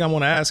 Charles, one thing I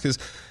want to ask is,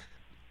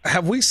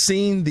 have we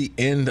seen the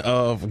end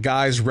of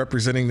guys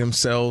representing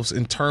themselves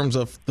in terms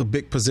of the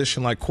big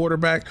position like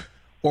quarterback,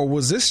 or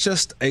was this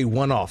just a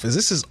one-off? Is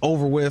this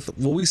over with?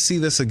 Will we see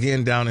this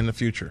again down in the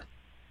future?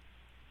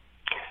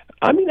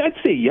 I mean, I'd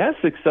say yes,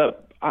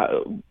 except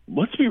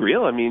let's be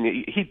real. I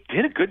mean, he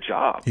did a good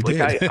job. He did.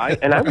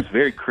 I was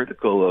very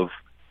critical of.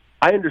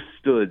 I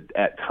understood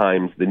at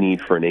times the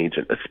need for an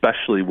agent,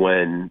 especially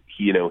when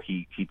he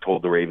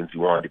told the Ravens he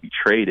wanted to be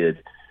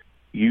traded.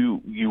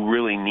 You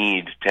really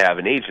need to have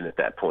an agent at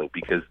that point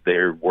because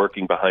they're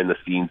working behind the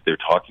scenes. They're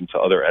talking to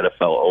other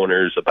NFL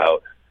owners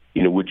about,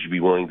 would you be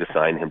willing to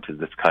sign him to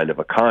this kind of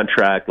a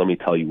contract? Let me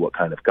tell you what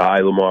kind of guy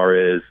Lamar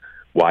is,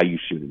 why you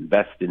should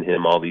invest in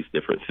him, all these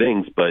different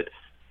things. But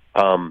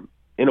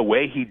in a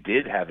way, he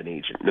did have an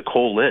agent.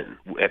 Nicole Lynn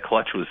at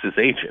Clutch was his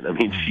agent. I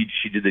mean,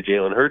 she did the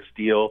Jalen Hurts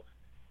deal,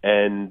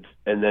 and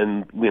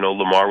then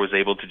Lamar was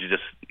able to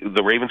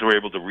the Ravens were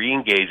able to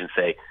re-engage and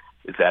say,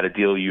 is that a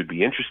deal you'd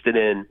be interested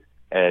in?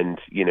 And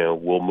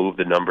we'll move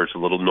the numbers a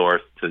little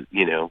north to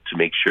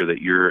make sure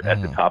that you're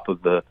at the top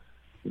of the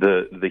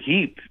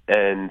heap.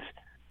 And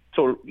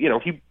so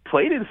he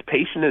played it as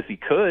patient as he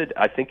could.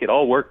 I think it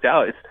all worked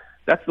out.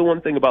 That's the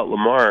one thing about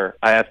Lamar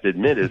I have to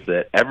admit is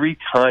that every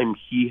time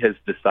he has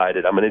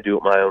decided I'm going to do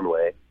it my own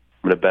way,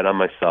 I'm going to bet on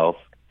myself,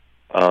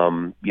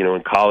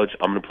 In college,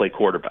 I'm going to play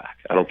quarterback.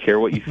 I don't care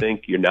what you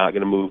think. You're not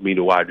going to move me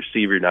to wide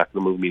receiver. You're not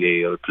going to move me to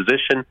any other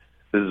position.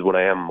 This is what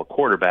I am. I'm a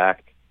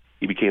quarterback.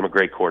 He became a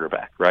great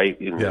quarterback, right?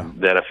 In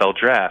the NFL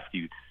draft,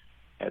 you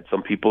had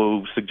some people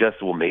who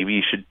suggested, well, maybe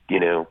he should,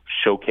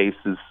 showcase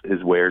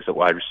his wares at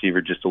wide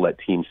receiver just to let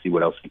teams see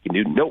what else he can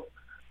do. Nope.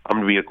 I'm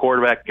going to be a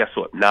quarterback. Guess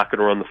what? I'm not going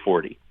to run the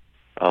 40.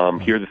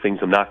 Here are the things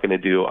I'm not going to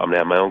do. I'm going to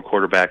have my own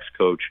quarterbacks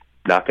coach,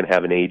 not going to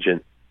have an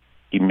agent.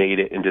 He made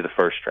it into the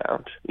first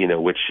round,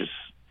 which is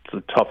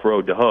a tough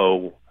road to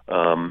hoe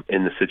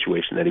in the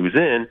situation that he was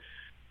in.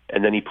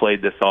 And then he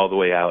played this all the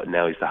way out, and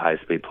now he's the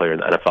highest paid player in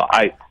the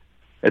NFL.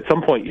 At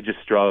some point, you just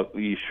shrug,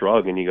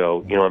 and you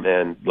go, you know what,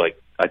 man,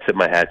 like, I tip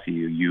my hat to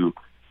you.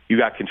 You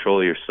got control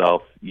of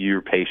yourself.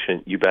 You're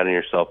patient. You bet on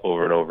yourself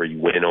over and over. You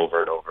win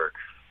over and over.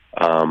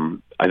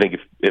 I think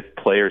if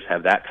players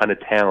have that kind of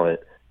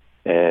talent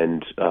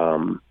and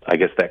I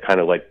guess that kind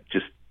of like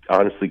just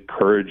honestly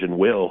courage and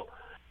will,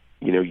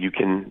 you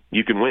can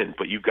win,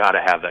 but you got to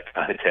have that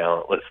kind of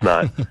talent. Let's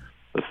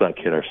not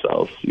kid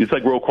ourselves. It's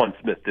like Roquan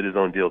Smith did his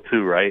own deal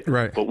too, right?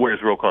 Right. But where's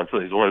Roquan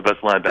Smith? He's one of the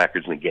best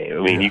linebackers in the game.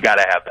 I mean, you got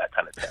to have that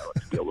kind of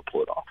talent to be able to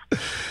pull it off.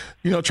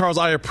 Charles,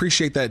 I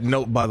appreciate that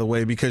note, by the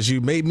way, because you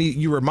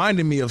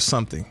reminded me of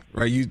something,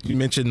 right? You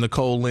mentioned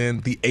Nicole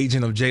Lynn, the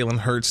agent of Jalen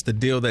Hurts. The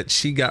deal that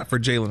she got for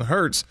Jalen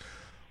Hurts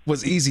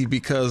was easy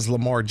because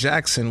Lamar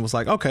Jackson was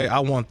like, okay, I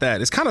want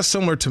that. It's kind of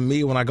similar to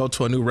me when I go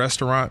to a new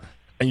restaurant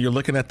and you're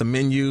looking at the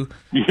menu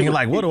and you're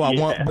like, what do I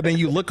want? But then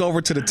you look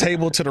over to the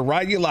table to the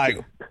right, you're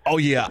like, oh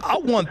yeah, I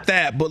want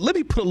that, but let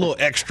me put a little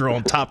extra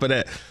on top of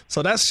that.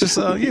 So that's just,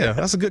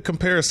 that's a good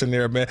comparison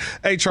there, man.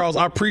 Hey, Charles,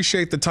 I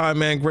appreciate the time,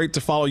 man. Great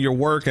to follow your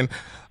work. And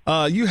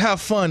you have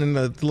fun in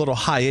the little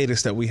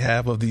hiatus that we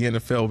have of the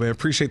NFL, man.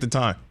 Appreciate the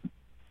time.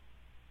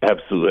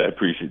 Absolutely. I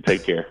appreciate it.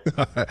 Take care.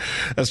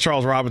 That's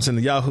Charles Robinson,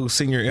 the Yahoo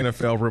senior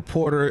NFL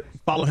reporter.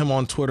 Follow him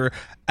on Twitter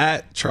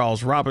at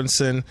Charles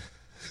Robinson.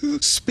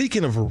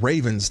 Speaking of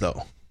Ravens,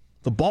 though,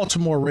 the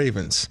Baltimore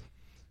Ravens,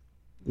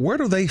 where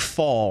do they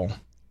fall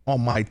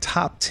on my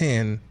top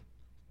 10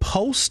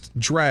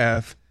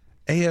 post-draft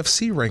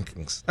AFC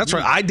rankings? That's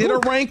right. I did a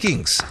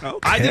rankings.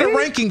 Okay. I did a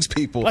rankings,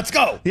 people. Let's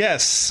go.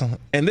 Yes.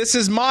 And this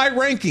is my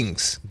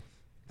rankings.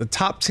 The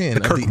top 10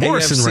 of Kirk the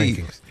Morrison AFC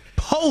rankings.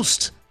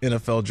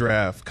 Post-NFL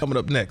draft. Coming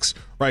up next,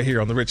 right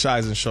here on The Rich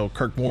Eisen Show.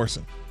 Kirk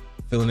Morrison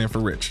filling in for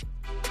Rich.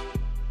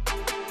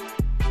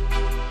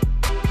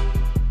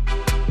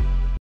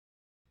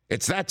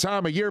 It's that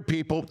time of year,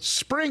 people.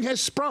 Spring has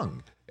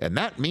sprung, and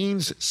that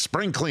means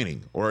spring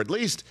cleaning, or at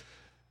least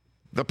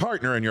the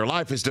partner in your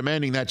life is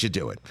demanding that you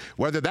do it.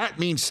 Whether that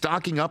means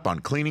stocking up on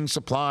cleaning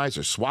supplies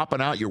or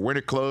swapping out your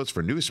winter clothes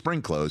for new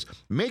spring clothes,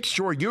 make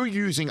sure you're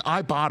using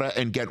Ibotta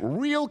and get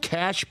real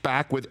cash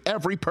back with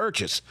every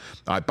purchase.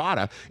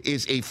 Ibotta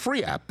is a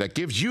free app that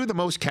gives you the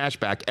most cash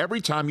back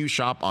every time you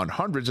shop on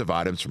hundreds of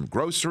items, from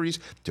groceries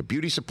to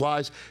beauty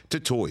supplies to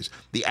toys.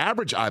 The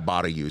average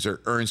Ibotta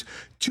user earns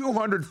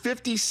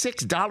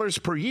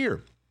 $256 per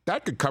year.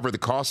 That could cover the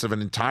cost of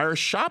an entire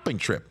shopping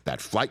trip,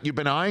 that flight you've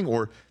been eyeing,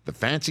 or the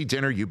fancy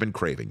dinner you've been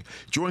craving.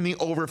 Join the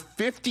over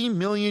 50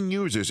 million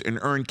users and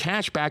earn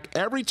cash back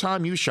every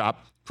time you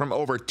shop from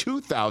over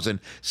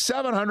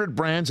 2,700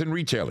 brands and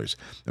retailers.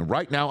 And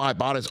right now,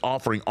 Ibotta is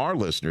offering our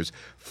listeners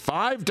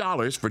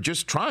 $5 for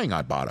just trying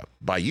Ibotta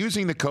by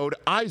using the code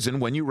EISEN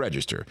when you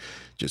register.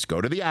 Just go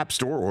to the App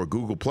Store or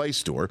Google Play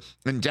Store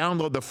and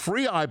download the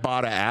free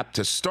Ibotta app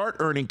to start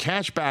earning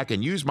cash back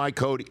and use my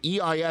code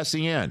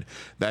EISEN.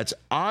 That's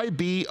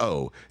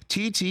IBOTTA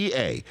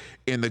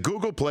in the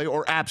Google Play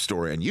or App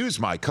Store and use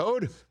my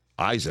code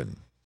EISEN.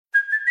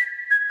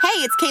 Hey,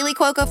 it's Kaylee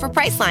Cuoco for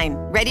Priceline.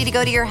 Ready to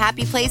go to your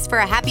happy place for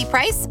a happy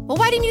price? Well,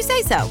 why didn't you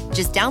say so?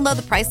 Just download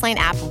the Priceline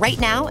app right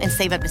now and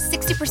save up to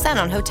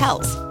 60% on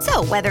hotels.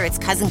 So whether it's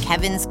Cousin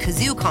Kevin's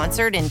Kazoo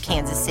Concert in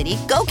Kansas City,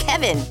 go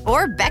Kevin,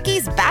 or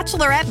Becky's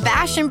Bachelorette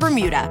Bash in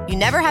Bermuda, you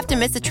never have to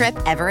miss a trip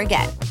ever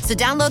again. So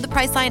download the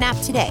Priceline app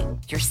today.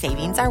 Your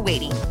savings are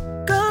waiting.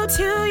 Go to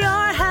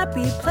your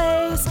happy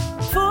place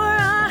for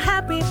a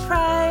happy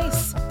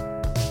price.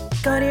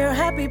 Go to your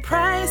happy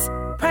price,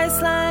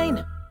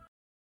 Priceline.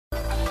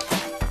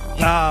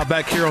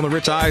 Back here on the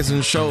Rich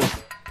Eisen Show.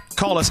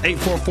 Call us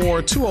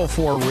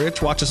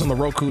 844-204-RICH. Watch us on the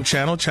Roku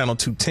channel, channel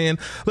 210.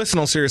 Listen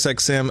on Sirius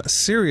XM,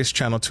 Sirius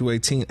channel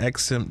 218,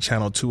 XM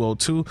channel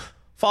 202.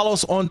 Follow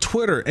us on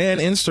Twitter and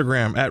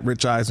Instagram at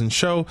Rich Eisen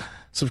Show.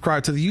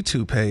 Subscribe to the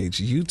YouTube page,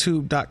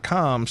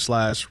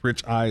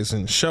 youtube.com/Rich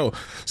Eisen Show.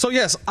 So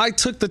yes, I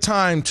took the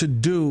time to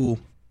do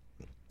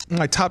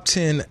my top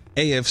 10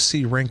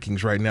 AFC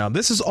rankings right now.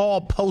 This is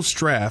all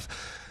post-draft,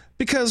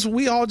 because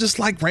we all just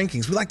like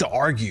rankings. We like to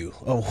argue.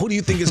 Oh, who do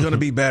you think is going to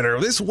be better?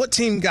 What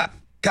team got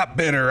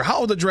better? How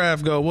will the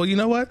draft go? Well, you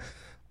know what?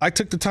 I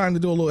took the time to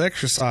do a little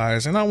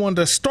exercise, and I wanted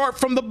to start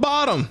from the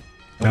bottom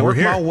and work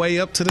my way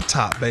up to the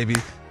top, baby.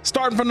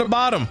 Starting from the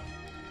bottom.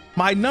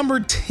 My number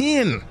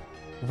 10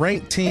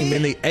 ranked team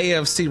in the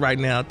AFC right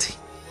now,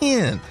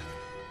 10.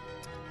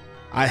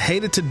 I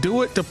hated to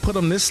do it, to put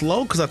them this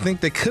low, because I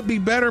think they could be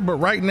better, but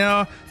right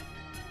now,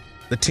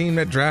 the team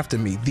that drafted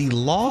me, the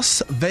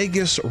Las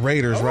Vegas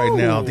Raiders right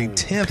now, the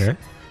 10th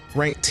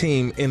ranked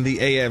team in the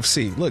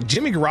AFC. Look,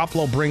 Jimmy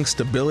Garoppolo brings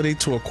stability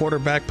to a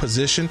quarterback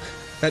position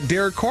that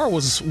Derek Carr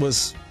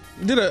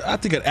did I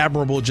think an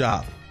admirable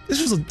job.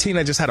 This was a team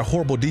that just had a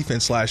horrible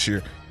defense last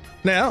year.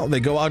 Now they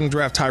go out and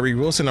draft Tyree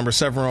Wilson, number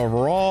 7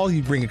 overall.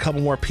 You bring a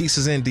couple more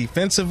pieces in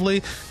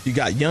defensively. You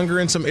got younger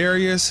in some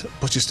areas,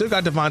 but you still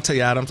got Devontae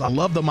Adams. I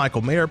love the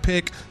Michael Mayer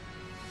pick.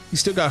 You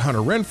still got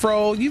Hunter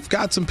Renfrow. You've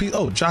got some people.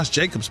 Oh, Josh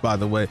Jacobs, by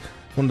the way,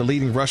 one of the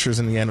leading rushers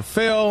in the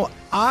NFL.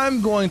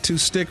 I'm going to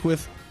stick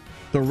with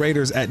the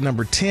Raiders at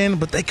number 10,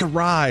 but they could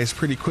rise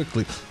pretty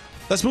quickly.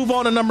 Let's move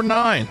on to number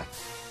 9.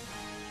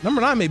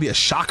 Number 9 may be a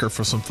shocker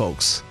for some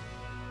folks.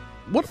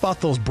 What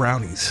about those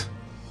Brownies?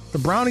 The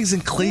Brownies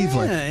in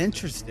Cleveland. Yeah,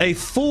 interesting. A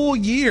full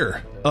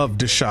year of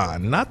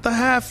Deshaun, not the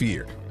half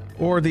year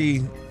or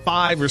the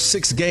 5 or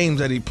 6 games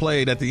that he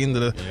played at the end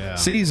of the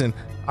season.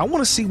 I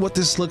want to see what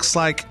this looks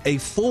like a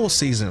full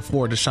season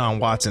for Deshaun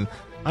Watson.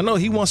 I know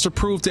he wants to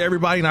prove to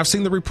everybody, and I've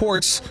seen the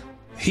reports,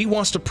 he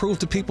wants to prove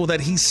to people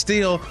that he's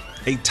still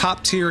a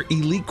top-tier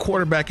elite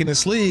quarterback in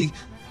this league.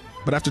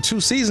 But after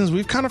 2 seasons,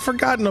 we've kind of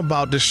forgotten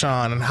about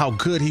Deshaun and how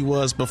good he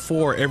was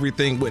before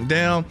everything went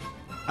down.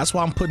 That's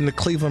why I'm putting the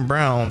Cleveland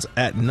Browns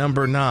at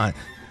number 9.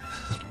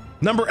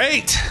 Number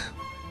 8,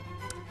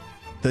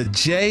 the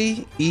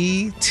Jets.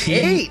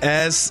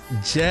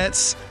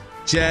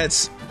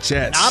 Jets.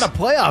 Not a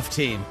playoff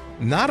team.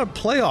 Not a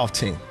playoff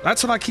team.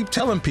 That's what I keep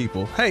telling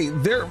people. Hey,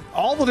 they're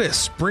all of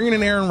this, bringing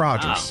in Aaron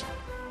Rodgers,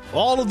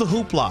 all of the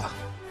hoopla,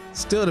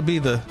 still to be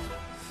the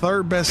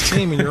 3rd best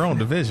team in your own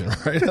division,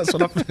 right? That's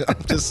what I'm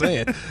just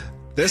saying.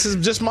 This is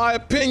just my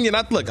opinion.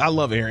 I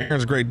love Aaron.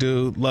 Aaron's a great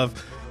dude.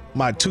 Love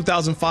my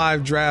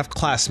 2005 draft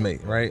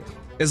classmate, right?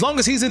 As long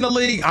as he's in the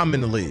league, I'm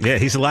in the league. Yeah,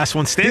 he's the last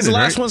one standing. He's the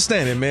last one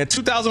standing, man.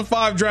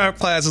 2005 draft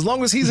class. As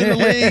long as he's in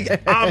the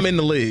league, I'm in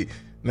the league.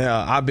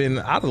 Now, I've been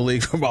out of the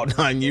league for about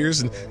 9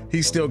 years, and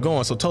he's still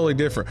going, so totally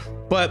different.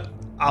 But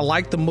I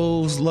like the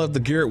moves. Love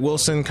the Garrett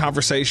Wilson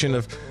conversation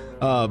of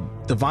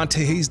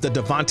Devontae. He's the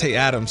Devontae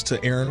Adams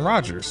to Aaron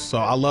Rodgers. So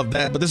I love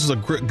that. But this was a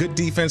good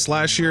defense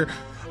last year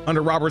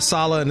under Robert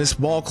Saleh and this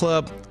ball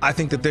club. I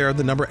think that they're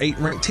the number 8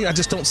 ranked team. I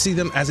just don't see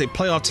them as a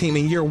playoff team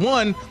in year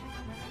 1,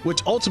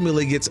 which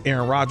ultimately gets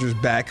Aaron Rodgers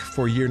back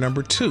for year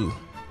number 2.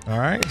 All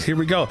right, here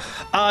we go.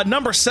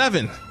 Number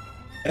 7,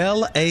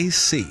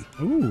 LAC.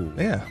 Ooh,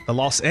 yeah, the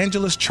Los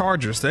Angeles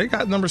Chargers. They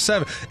got number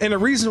 7. And the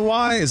reason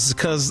why is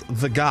because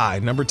the guy,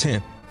 number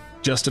 10,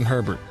 Justin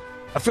Herbert.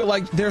 I feel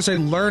like there's a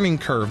learning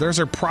curve. There's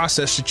a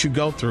process that you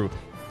go through.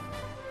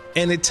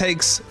 And it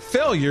takes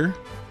failure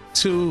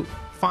to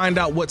find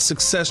out what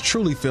success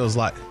truly feels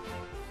like.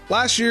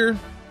 Last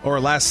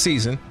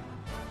season,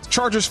 the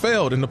Chargers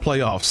failed in the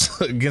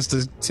playoffs against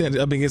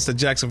the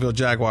Jacksonville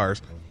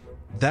Jaguars.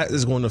 That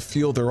is going to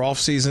fuel their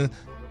offseason.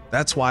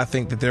 That's why I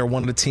think that they're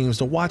one of the teams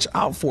to watch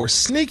out for.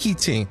 Sneaky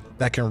team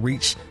that can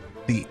reach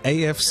the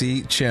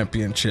AFC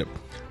Championship.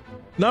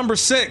 Number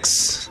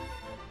 6,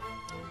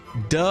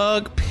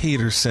 Doug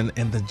Peterson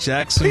and the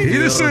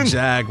Jacksonville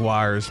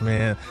Jaguars,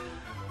 man.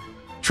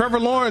 Trevor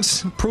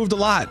Lawrence proved a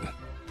lot.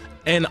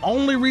 And the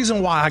only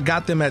reason why I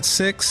got them at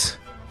 6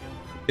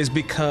 is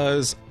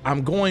because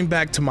I'm going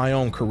back to my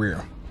own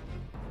career.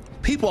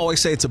 People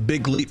always say it's a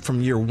big leap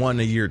from year 1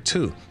 to year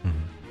 2. Mm-hmm.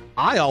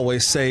 I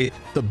always say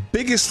the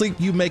biggest leap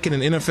you make in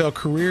an NFL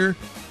career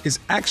is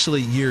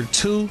actually year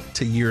 2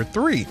 to year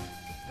 3.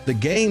 The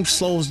game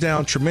slows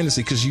down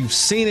tremendously because you've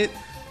seen it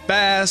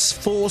fast,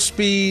 full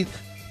speed,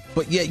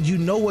 but yet you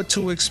know what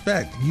to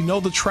expect. You know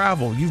the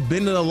travel. You've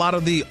been to a lot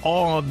of the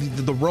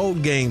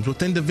road games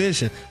within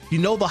division. You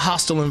know the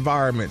hostile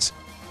environments.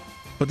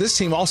 But this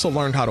team also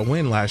learned how to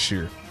win last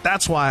year.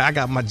 That's why I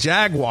got my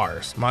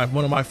Jaguars,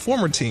 one of my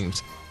former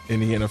teams in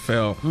the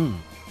NFL,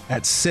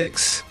 at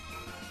 6.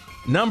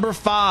 Number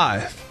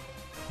 5,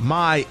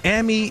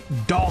 Miami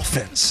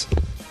Dolphins.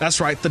 That's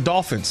right, the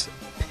Dolphins.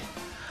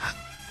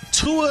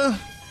 Tua,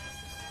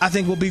 I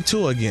think will be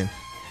Tua again.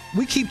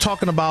 We keep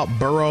talking about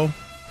Burrow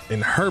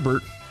and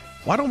Herbert.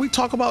 Why don't we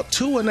talk about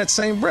Tua in that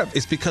same breath?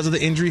 It's because of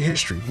the injury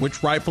history,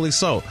 which rightfully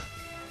so.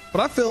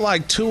 But I feel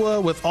like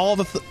Tua, with all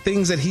the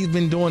things that he's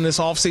been doing this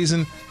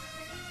offseason,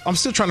 I'm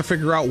still trying to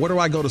figure out, where do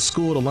I go to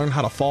school to learn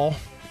how to fall?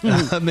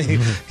 I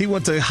mean, he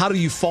went to how do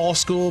you fall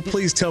school?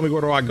 Please tell me,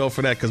 where do I go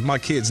for that? Because my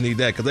kids need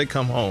that because they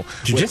come home.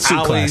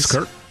 Jiu-jitsu class,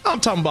 Kurt. I'm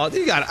talking about,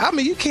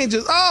 you can't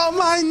just,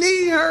 my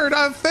knee hurt,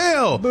 I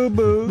fell.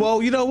 Boo-boo.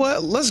 Well, you know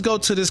what? Let's go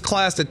to this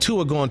class that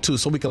Tua going to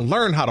so we can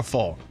learn how to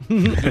fall.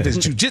 This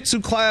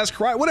jiu-jitsu class,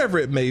 karate, whatever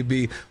it may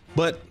be.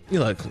 But,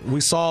 we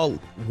saw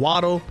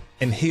Waddle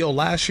and Hill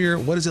last year.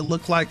 What does it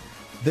look like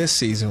this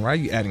season, right?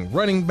 You're adding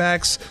running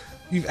backs.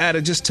 You've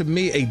added, just to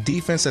me, a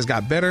defense that's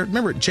got better.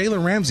 Remember,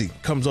 Jalen Ramsey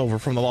comes over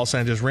from the Los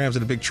Angeles Rams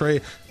in a big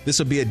trade. This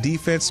will be a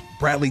defense.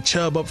 Bradley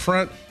Chubb up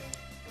front.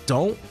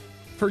 Don't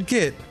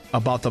forget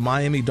about the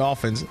Miami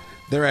Dolphins.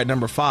 They're at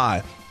number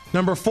 5.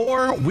 Number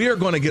 4, we are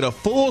going to get a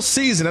full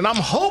season, and I'm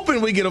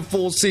hoping we get a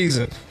full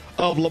season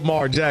of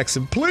Lamar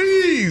Jackson.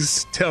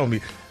 Please tell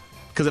me.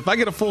 Because if I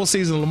get a full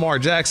season of Lamar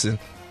Jackson,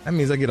 That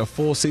means I get a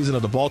full season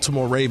of the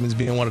Baltimore Ravens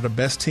being one of the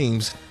best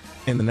teams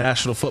in the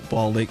National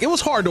Football League. It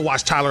was hard to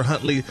watch Tyler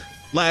Huntley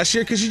last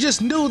year because you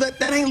just knew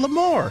that ain't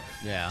Lamar.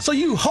 Yeah. So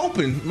you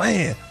hoping,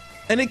 man.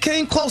 And it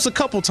came close a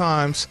couple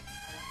times,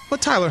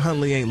 but Tyler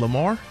Huntley ain't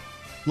Lamar.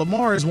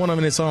 Lamar is one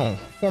of its own.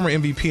 Former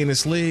MVP in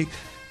this league.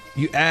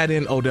 You add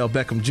in Odell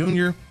Beckham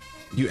Jr.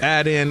 You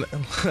add in,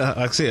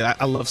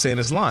 I love saying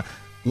this line,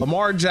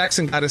 Lamar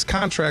Jackson got his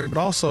contract, but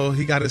also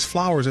he got his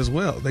flowers as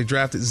well. They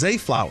drafted Zay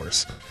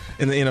Flowers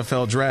in the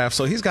NFL draft.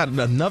 So he's got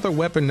another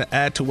weapon to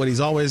add to what he's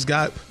always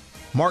got.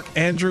 Mark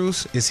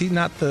Andrews, is he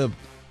not the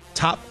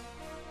top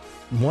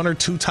 1 or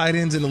 2 tight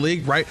ends in the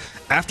league right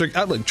after?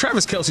 Look,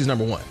 Travis Kelce's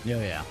number 1.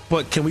 Yeah.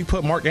 But can we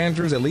put Mark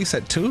Andrews at least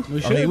at 2?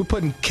 We should. I mean, we're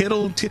putting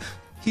Kittle.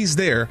 He's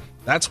there.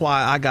 That's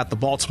why I got the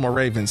Baltimore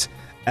Ravens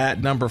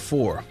at number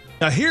 4.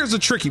 Now, here's the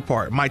tricky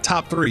part. My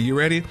top 3. You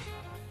ready?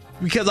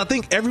 Because I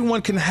think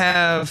everyone can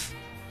have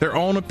their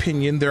own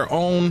opinion, their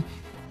own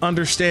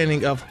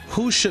understanding of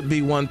who should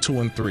be 1, 2,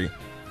 and 3.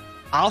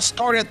 I'll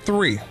start at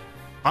 3.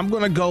 I'm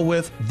going to go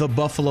with the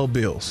Buffalo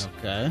Bills.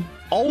 Okay.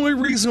 Only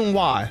reason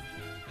why.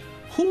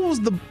 Who was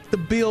the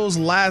Bills'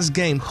 last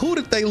game? Who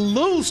did they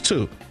lose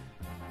to?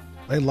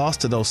 They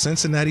lost to those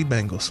Cincinnati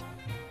Bengals.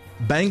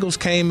 Bengals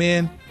came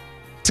in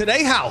to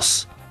their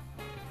house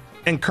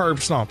and curb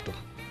stomped them.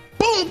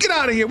 Boom, get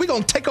out of here. We're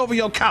going to take over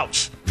your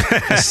couch.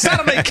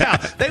 Saturday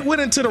couch. They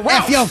went into the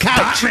Ralph. F your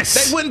couch.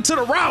 They went into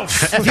the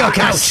Ralph. F your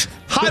couch.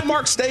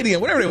 Highmark Stadium,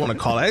 whatever they want to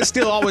call it. It's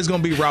still always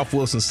going to be Ralph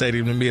Wilson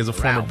Stadium to me as a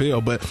former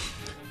Bill. But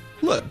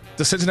look,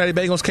 the Cincinnati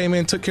Bengals came in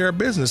and took care of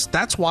business.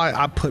 That's why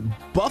I put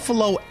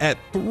Buffalo at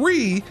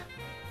 3,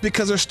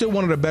 because they're still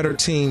one of the better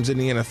teams in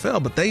the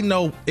NFL. But they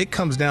know it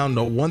comes down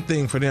to one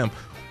thing for them.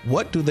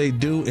 What do they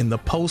do in the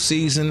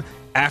postseason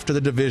after the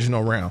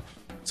divisional round?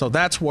 So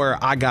that's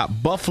where I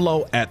got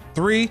Buffalo at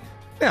 3.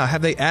 Now,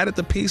 have they added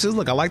the pieces?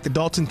 Look, I like the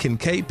Dalton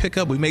Kincaid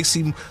pickup. We may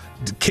see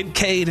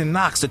Kincaid and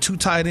Knox, the 2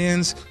 tight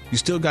ends. You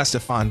still got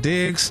Stephon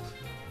Diggs.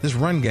 This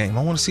run game,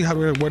 I want to see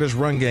where this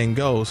run game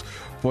goes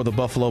for the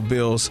Buffalo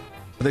Bills.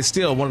 But they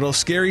still one of those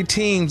scary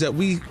teams that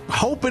we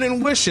hoping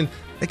and wishing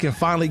they can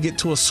finally get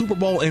to a Super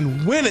Bowl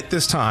and win it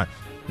this time,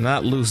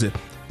 not lose it.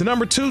 The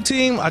number 2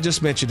 team, I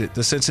just mentioned it,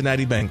 the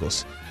Cincinnati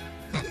Bengals.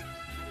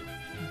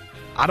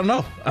 I don't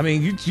know. I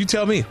mean, you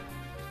tell me.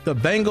 The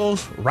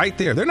Bengals right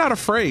there. They're not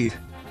afraid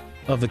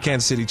of the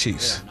Kansas City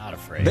Chiefs. They're not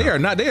afraid. They are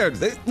not.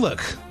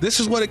 Look, this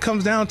is what it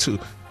comes down to.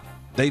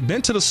 They've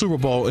been to the Super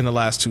Bowl in the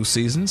last 2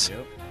 seasons.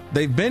 Yep.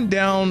 They've been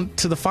down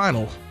to the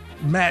final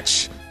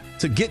match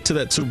to get to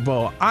that Super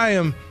Bowl.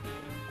 I'm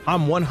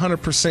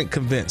 100%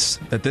 convinced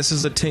that this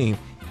is a team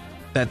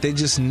that they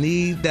just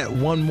need that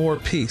one more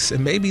piece.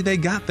 And maybe they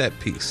got that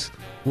piece.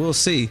 We'll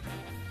see.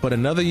 But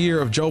another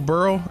year of Joe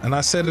Burrow, and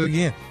I said it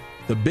again,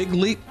 the big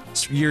leap,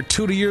 year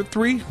 2 to year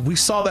 3, we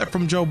saw that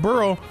from Joe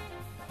Burrow.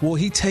 Will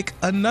he take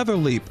another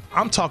leap?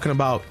 I'm talking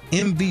about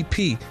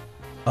MVP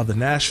of the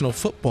National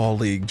Football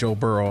League, Joe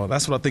Burrow.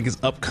 That's what I think is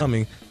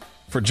upcoming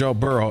for Joe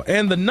Burrow.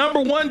 And the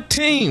number 1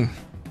 team,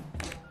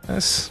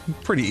 that's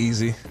pretty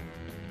easy.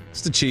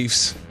 It's the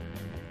Chiefs.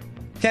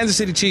 Kansas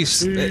City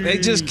Chiefs. They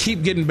just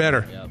keep getting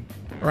better,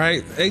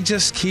 right? They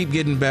just keep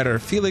getting better.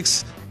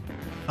 Felix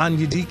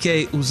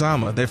Anyudike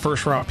Uzama, their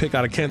first-round pick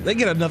out of Kansas, they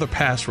get another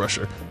pass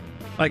rusher.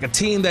 Like a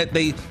team that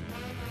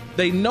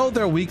they know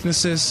their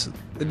weaknesses.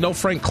 They know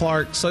Frank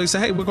Clark. So they say,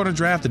 hey, we're going to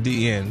draft a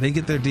DN. They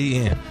get their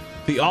DN.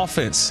 The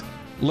offense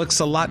looks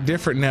a lot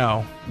different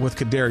now with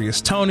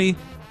Kadarius Toney.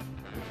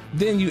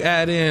 Then you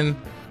add in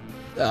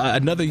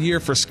another year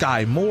for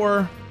Sky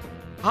Moore.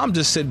 I'm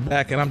just sitting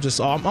back and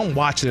I'm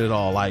watching it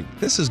all. Like,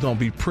 this is going to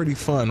be pretty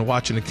fun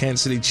watching the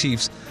Kansas City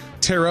Chiefs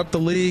tear up the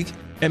league.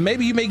 And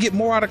maybe you may get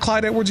more out of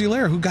Clyde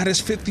Edwards-Helaire, who got his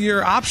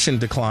 5th-year option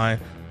decline.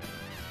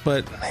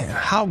 But man,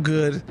 how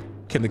good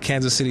can the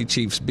Kansas City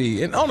Chiefs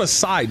be? And on a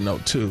side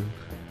note, too,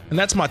 and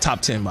that's my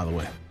top 10, by the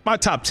way. My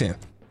top 10.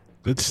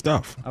 Good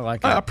stuff. I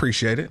like it. I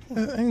appreciate it.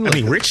 I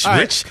mean, Rich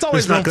it's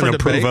always is not going to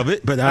approve of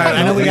it, but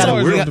I know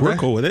we're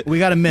cool with it. We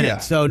got a minute. Yeah.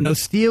 So no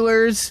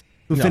Steelers,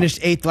 who finished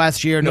 8th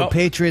last year. No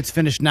Patriots,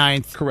 finished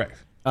 9th. Correct.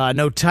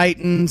 No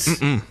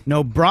Titans.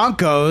 No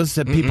Broncos,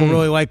 that people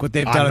really like what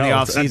they've done in the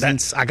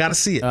offseason. I got to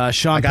see it.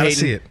 Sean Payton.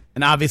 See it.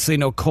 And obviously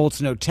no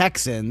Colts, no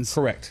Texans.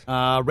 Correct.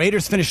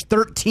 Raiders finished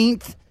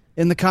 13th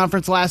in the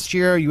conference last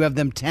year. You have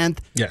them 10th.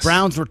 Yes.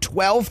 Browns were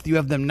 12th. You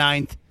have them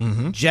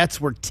 9th.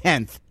 Jets were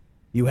 10th.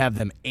 You have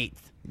them 8th.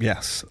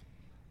 Yes.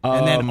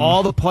 And then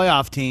all the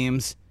playoff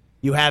teams,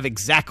 you have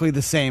exactly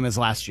the same as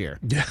last year.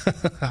 Yeah.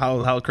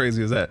 How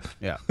crazy is that?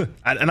 Yeah.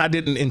 And I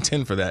didn't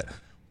intend for that,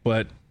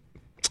 but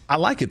I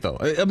like it, though.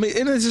 I mean,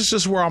 and it's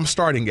just where I'm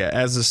starting at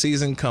as the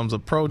season comes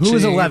approaching. Who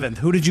was 11th?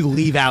 Who did you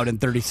leave out in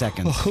 30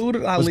 seconds? Who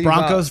did I was leave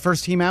Broncos out?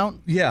 First team out?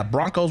 Yeah,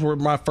 Broncos were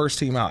my first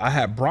team out. I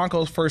had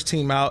Broncos first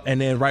team out, and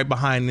then right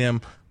behind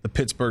them, the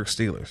Pittsburgh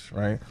Steelers,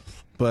 right?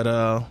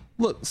 But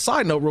look,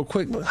 side note real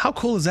quick, how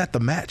cool is that, the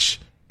match?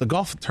 The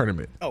golf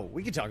tournament. Oh,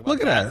 we can talk about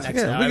Look at that.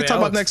 Yeah, we can talk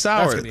about next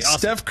hour. Awesome.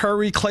 Steph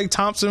Curry, Klay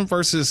Thompson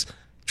versus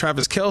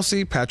Travis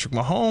Kelce, Patrick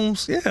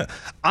Mahomes. Yeah,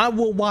 I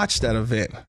will watch that event.